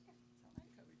that.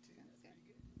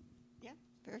 Yeah,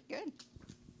 very good.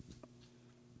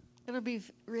 It'll be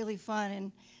really fun,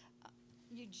 and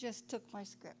you just took my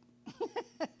script.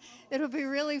 It'll be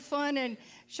really fun, and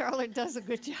Charlotte does a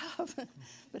good job,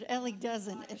 but Ellie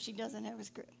doesn't if she doesn't have a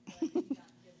script.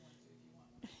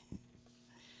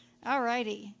 All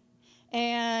righty.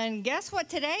 And guess what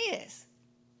today is?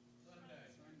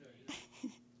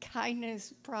 Sunday.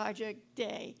 Kindness Project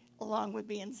Day, along with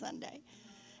being Sunday.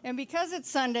 And because it's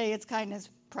Sunday, it's Kindness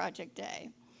Project Day.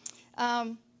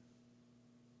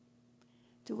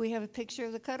 Do we have a picture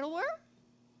of the cuddle worm?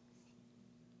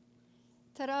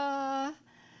 Ta-da!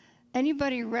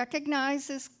 Anybody recognize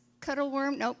this cuddle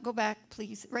worm? Nope, go back,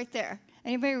 please. Right there.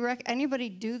 Anybody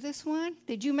do this one?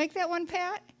 Did you make that one,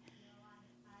 Pat?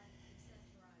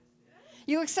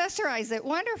 You accessorized it.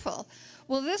 Wonderful.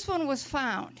 Well, this one was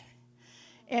found.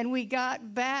 And we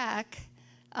got back,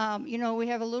 we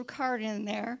have a little card in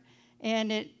there,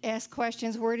 and it asks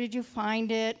questions. Where did you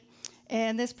find it?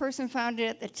 And this person found it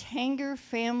at the Tanger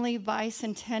Family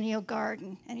Bicentennial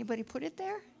Garden. Anybody put it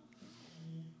there?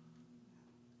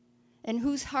 And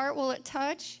whose heart will it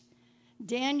touch?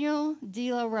 Daniel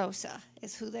De La Rosa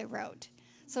is who they wrote.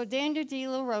 So Daniel De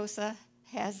La Rosa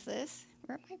has this.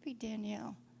 Or it might be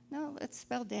Danielle. No, it's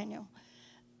spelled Daniel.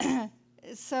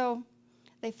 So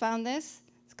they found this.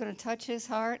 It's going to touch his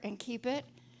heart and keep it.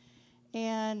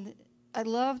 And I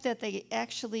love that they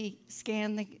actually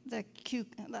scan the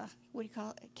what do you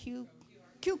call it?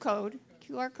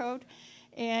 QR code,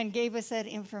 and gave us that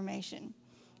information.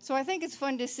 So I think it's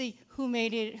fun to see who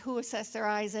made it, who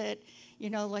accessorized it,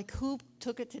 like who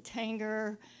took it to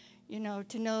Tanger,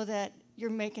 to know that you're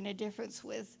making a difference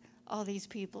with all these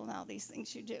people and all these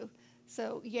things you do.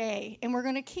 So yay. And we're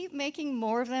going to keep making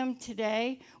more of them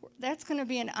today. That's going to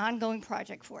be an ongoing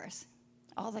project for us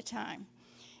all the time.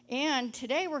 And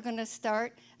today we're going to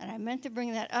start, and I meant to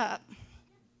bring that up,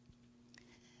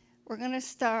 we're going to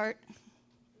start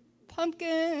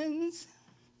pumpkins.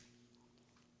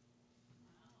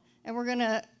 And we're going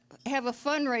to have a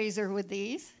fundraiser with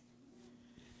these.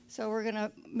 So we're going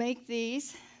to make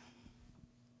these.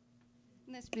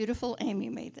 And that's beautiful. Amy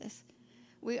made this.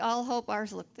 We all hope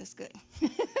ours look this good.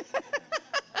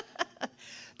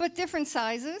 But different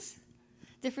sizes,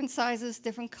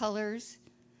 different colors.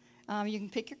 You can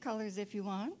pick your colors if you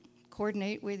want,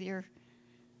 coordinate with your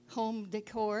home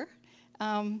decor.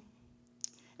 And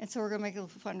so we're going to make a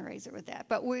little fundraiser with that.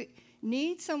 But we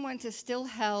need someone to still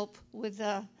help with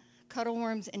the cuddle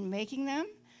worms and making them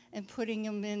and putting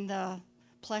them in the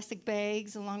plastic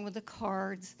bags along with the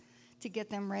cards to get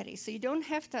them ready. So you don't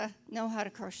have to know how to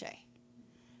crochet.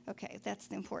 Okay, that's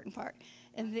the important part.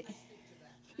 And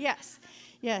yes.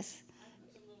 Yeah,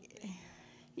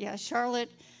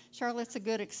 Charlotte's a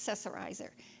good accessorizer.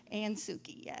 And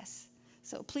Suki, yes.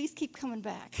 So please keep coming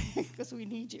back because we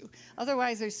need you.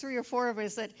 Otherwise, there's 3 or 4 of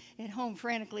us at home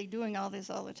frantically doing all this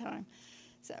all the time.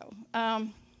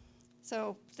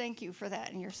 So thank you for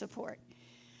that and your support.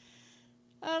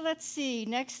 Let's see,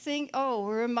 next thing. Oh,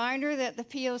 a reminder that the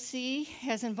POC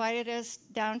has invited us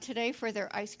down today for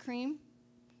their ice cream.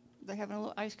 They're having a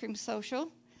little ice cream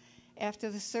social after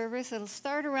the service. It'll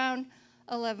start around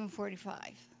 11:45.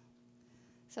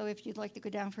 So if you'd like to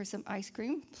go down for some ice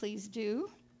cream, please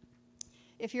do.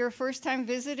 If you're a first-time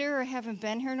visitor or haven't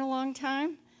been here in a long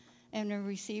time and have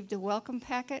received a welcome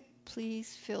packet,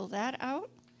 please fill that out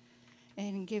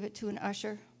and give it to an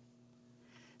usher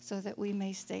so that we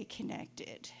may stay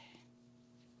connected.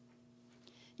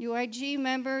 UIG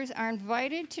members are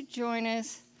invited to join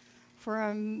us for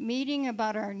a meeting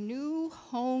about our new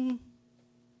home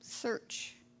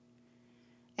search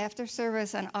after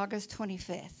service on August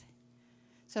 25th.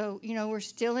 So, we're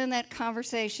still in that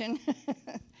conversation.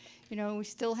 We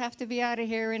still have to be out of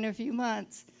here in a few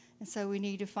months. And so we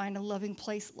need to find a loving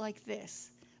place like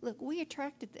this. Look, we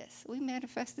attracted this. We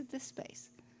manifested this space.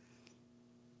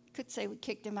 Could say we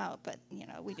kicked him out, but,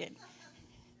 we did.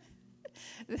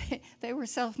 They were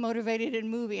self-motivated and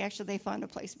moving. Actually, they found a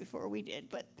place before we did.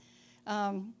 But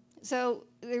so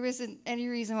there isn't any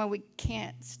reason why we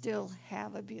can't still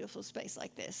have a beautiful space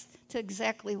like this to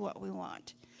exactly what we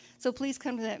want. So please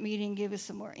come to that meeting and give us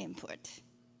some more input.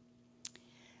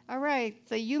 All right,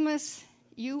 the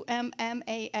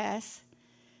UMMAS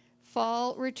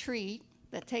Fall Retreat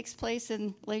that takes place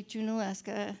in Lake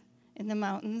Junaluska in the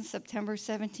mountains, September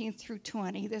 17th through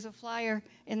 20. There's a flyer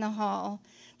in the hall.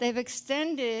 They've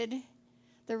extended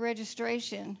the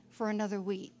registration for another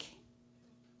week.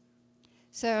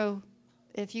 So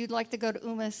if you'd like to go to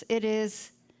UMAS, it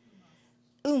is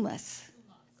UMAS.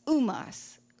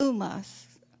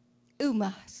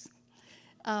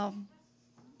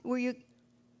 Where you,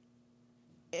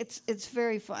 it's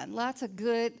very fun. Lots of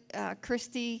good.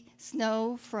 Christy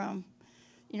Snow from,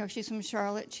 she's from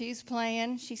Charlotte. She's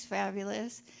playing. She's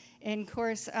fabulous. And of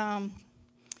course,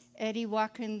 Eddie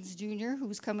Watkins Jr.,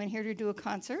 who's coming here to do a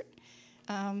concert.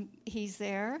 He's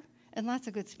there, and lots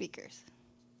of good speakers.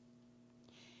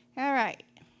 All right.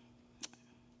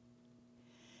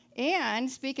 And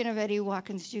speaking of Eddie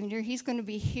Watkins Jr., he's going to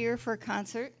be here for a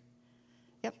concert.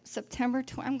 Yep,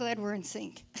 I'm glad we're in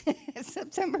sync.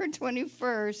 September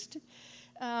 21st,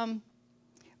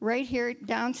 right here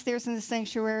downstairs in the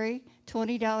sanctuary,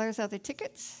 $20 are the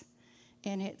tickets,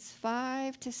 and it's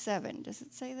 5 to 7. Does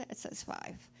it say that? It says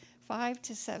 5. 5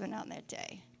 to 7 on that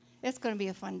day. It's going to be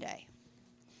a fun day.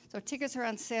 So tickets are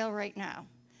on sale right now.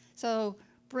 So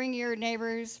bring your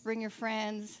neighbors, bring your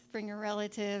friends, bring your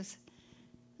relatives.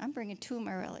 I'm bringing 2 of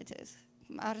my relatives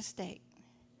from out of state.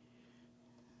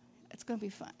 It's going to be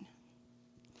fun.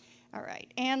 All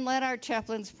right. And let our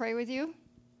chaplains pray with you.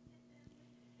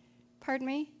 Pardon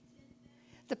me?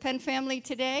 The Penn family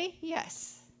today?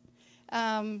 Yes.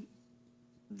 The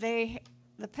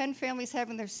Penn family's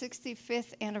having their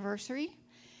 65th anniversary,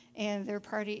 and their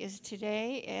party is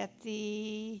today at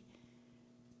the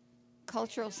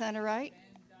Cultural Center, right?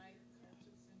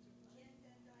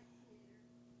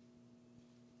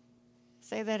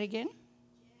 Say that again.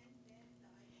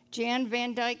 Jan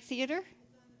Van Dyke Theater?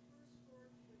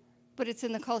 But it's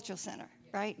in the Cultural Center.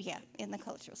 right? Yeah, in the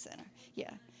Cultural Center.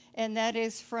 Yeah. And that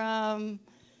is from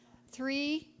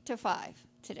 3 to 5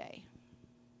 today.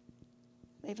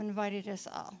 They've invited us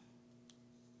all.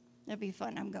 It'll be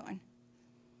fun. I'm going.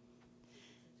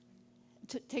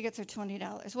 Tickets are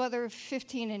 $20. Well, they're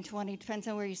 15 and 20. Depends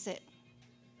on where you sit.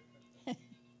 All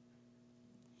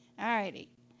righty.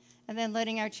 And then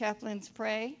letting our chaplains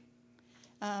pray.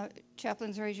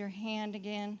 Chaplains, raise your hand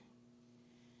again.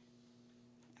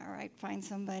 All right, find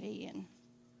somebody and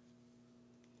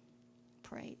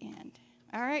pray and.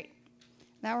 All right,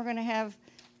 now we're going to have,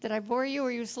 did I bore you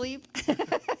or you asleep?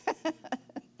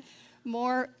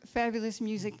 More fabulous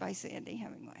music by Sandy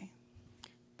Hemingway.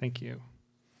 Thank you.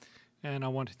 And I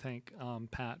want to thank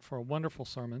Pat for a wonderful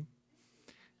sermon.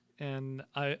 And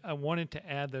I wanted to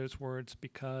add those words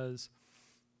because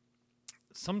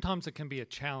sometimes it can be a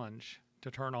challenge to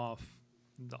turn off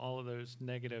all of those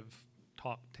negative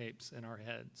talk tapes in our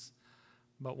heads.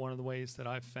 But one of the ways that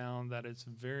I've found that it's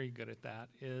very good at that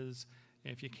is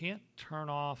if you can't turn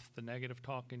off the negative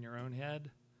talk in your own head,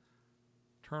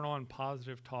 turn on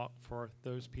positive talk for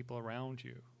those people around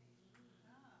you.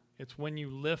 It's when you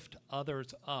lift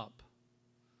others up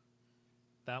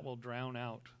that will drown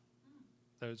out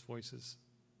those voices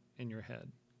in your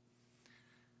head.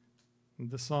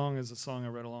 The song is a song I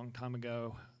wrote a long time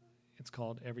ago. It's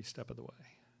called Every Step of the Way.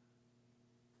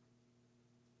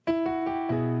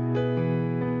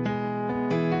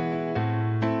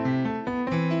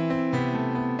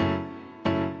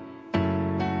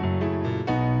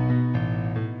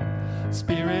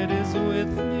 Spirit is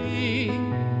with me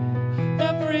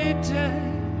every day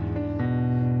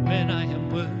when I am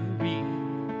worried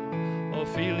or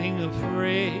feeling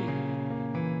afraid.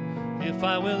 If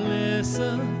I will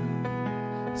listen,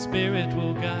 Spirit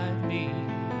will guide me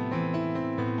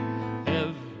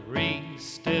every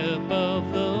step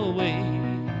of the way.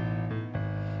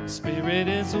 Spirit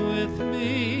is with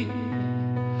me,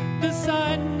 this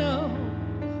I know.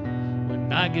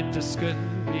 When I get discouraged,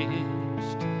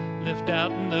 left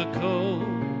out in the cold,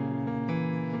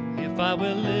 if I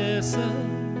will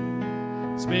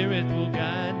listen, Spirit will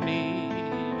guide me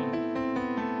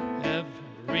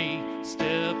every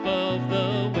step of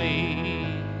the way.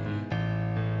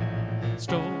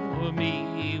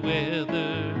 Stormy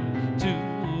weather,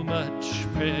 too much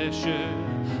pressure,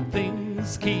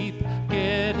 things keep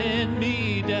getting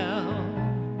me down.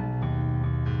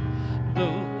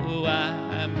 Though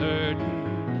I'm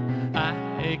hurting,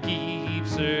 I keep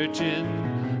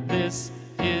searching. This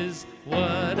is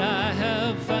what I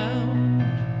have found.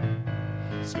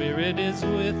 Spirit is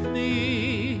with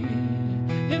me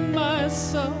in my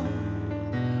song,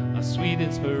 a sweet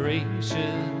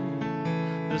inspiration.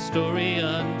 The story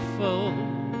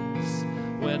unfolds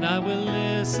when I will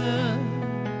listen.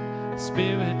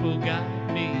 Spirit will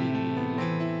guide me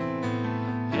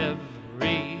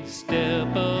every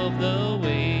step of the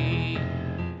way.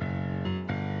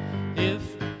 If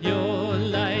your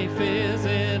life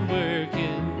isn't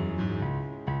working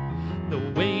the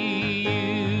way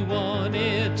you want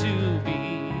it to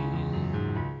be,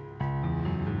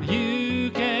 you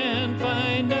can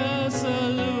find a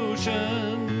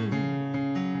solution.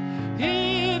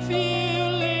 If you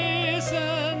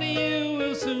listen, you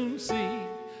will soon see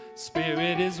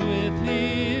Spirit is with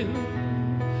you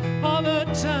all the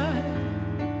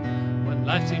time. When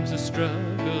life seems a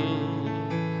struggle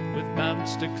with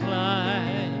mountains to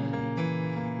climb,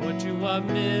 what you are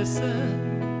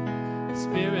missing,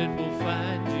 Spirit will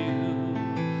find you.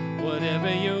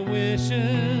 Whatever you're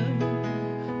wishing,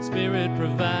 Spirit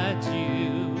provides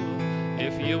you.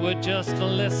 If you would just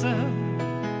listen,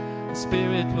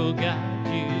 Spirit will guide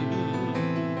you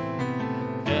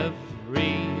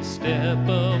every step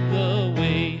of the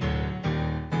way.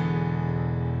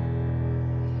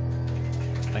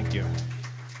 Thank you.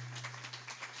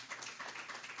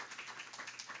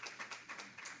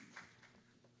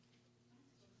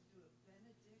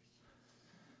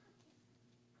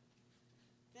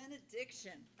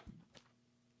 Benediction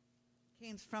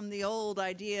came from the old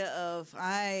idea of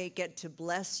I get to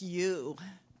bless you,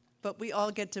 but we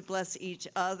all get to bless each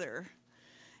other.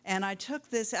 And I took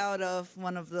this out of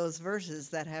one of those verses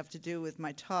that have to do with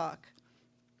my talk,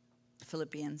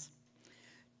 Philippians.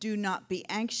 Do not be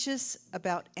anxious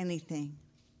about anything,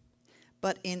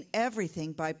 but in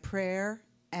everything by prayer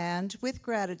and with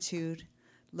gratitude,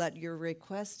 let your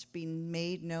request be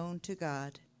made known to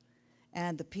God.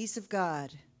 And the peace of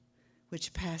God,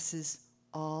 which passes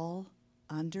all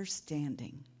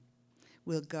understanding,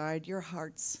 will guard your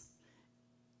hearts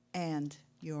and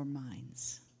your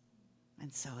minds.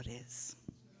 And so it is.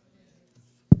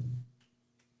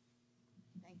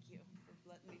 Thank you for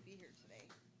letting me be here today.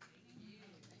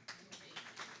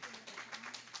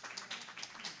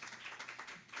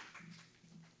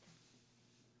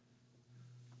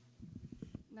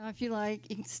 Now, if you like,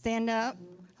 you can stand up,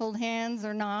 hold hands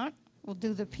or not. We'll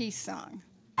do the peace song.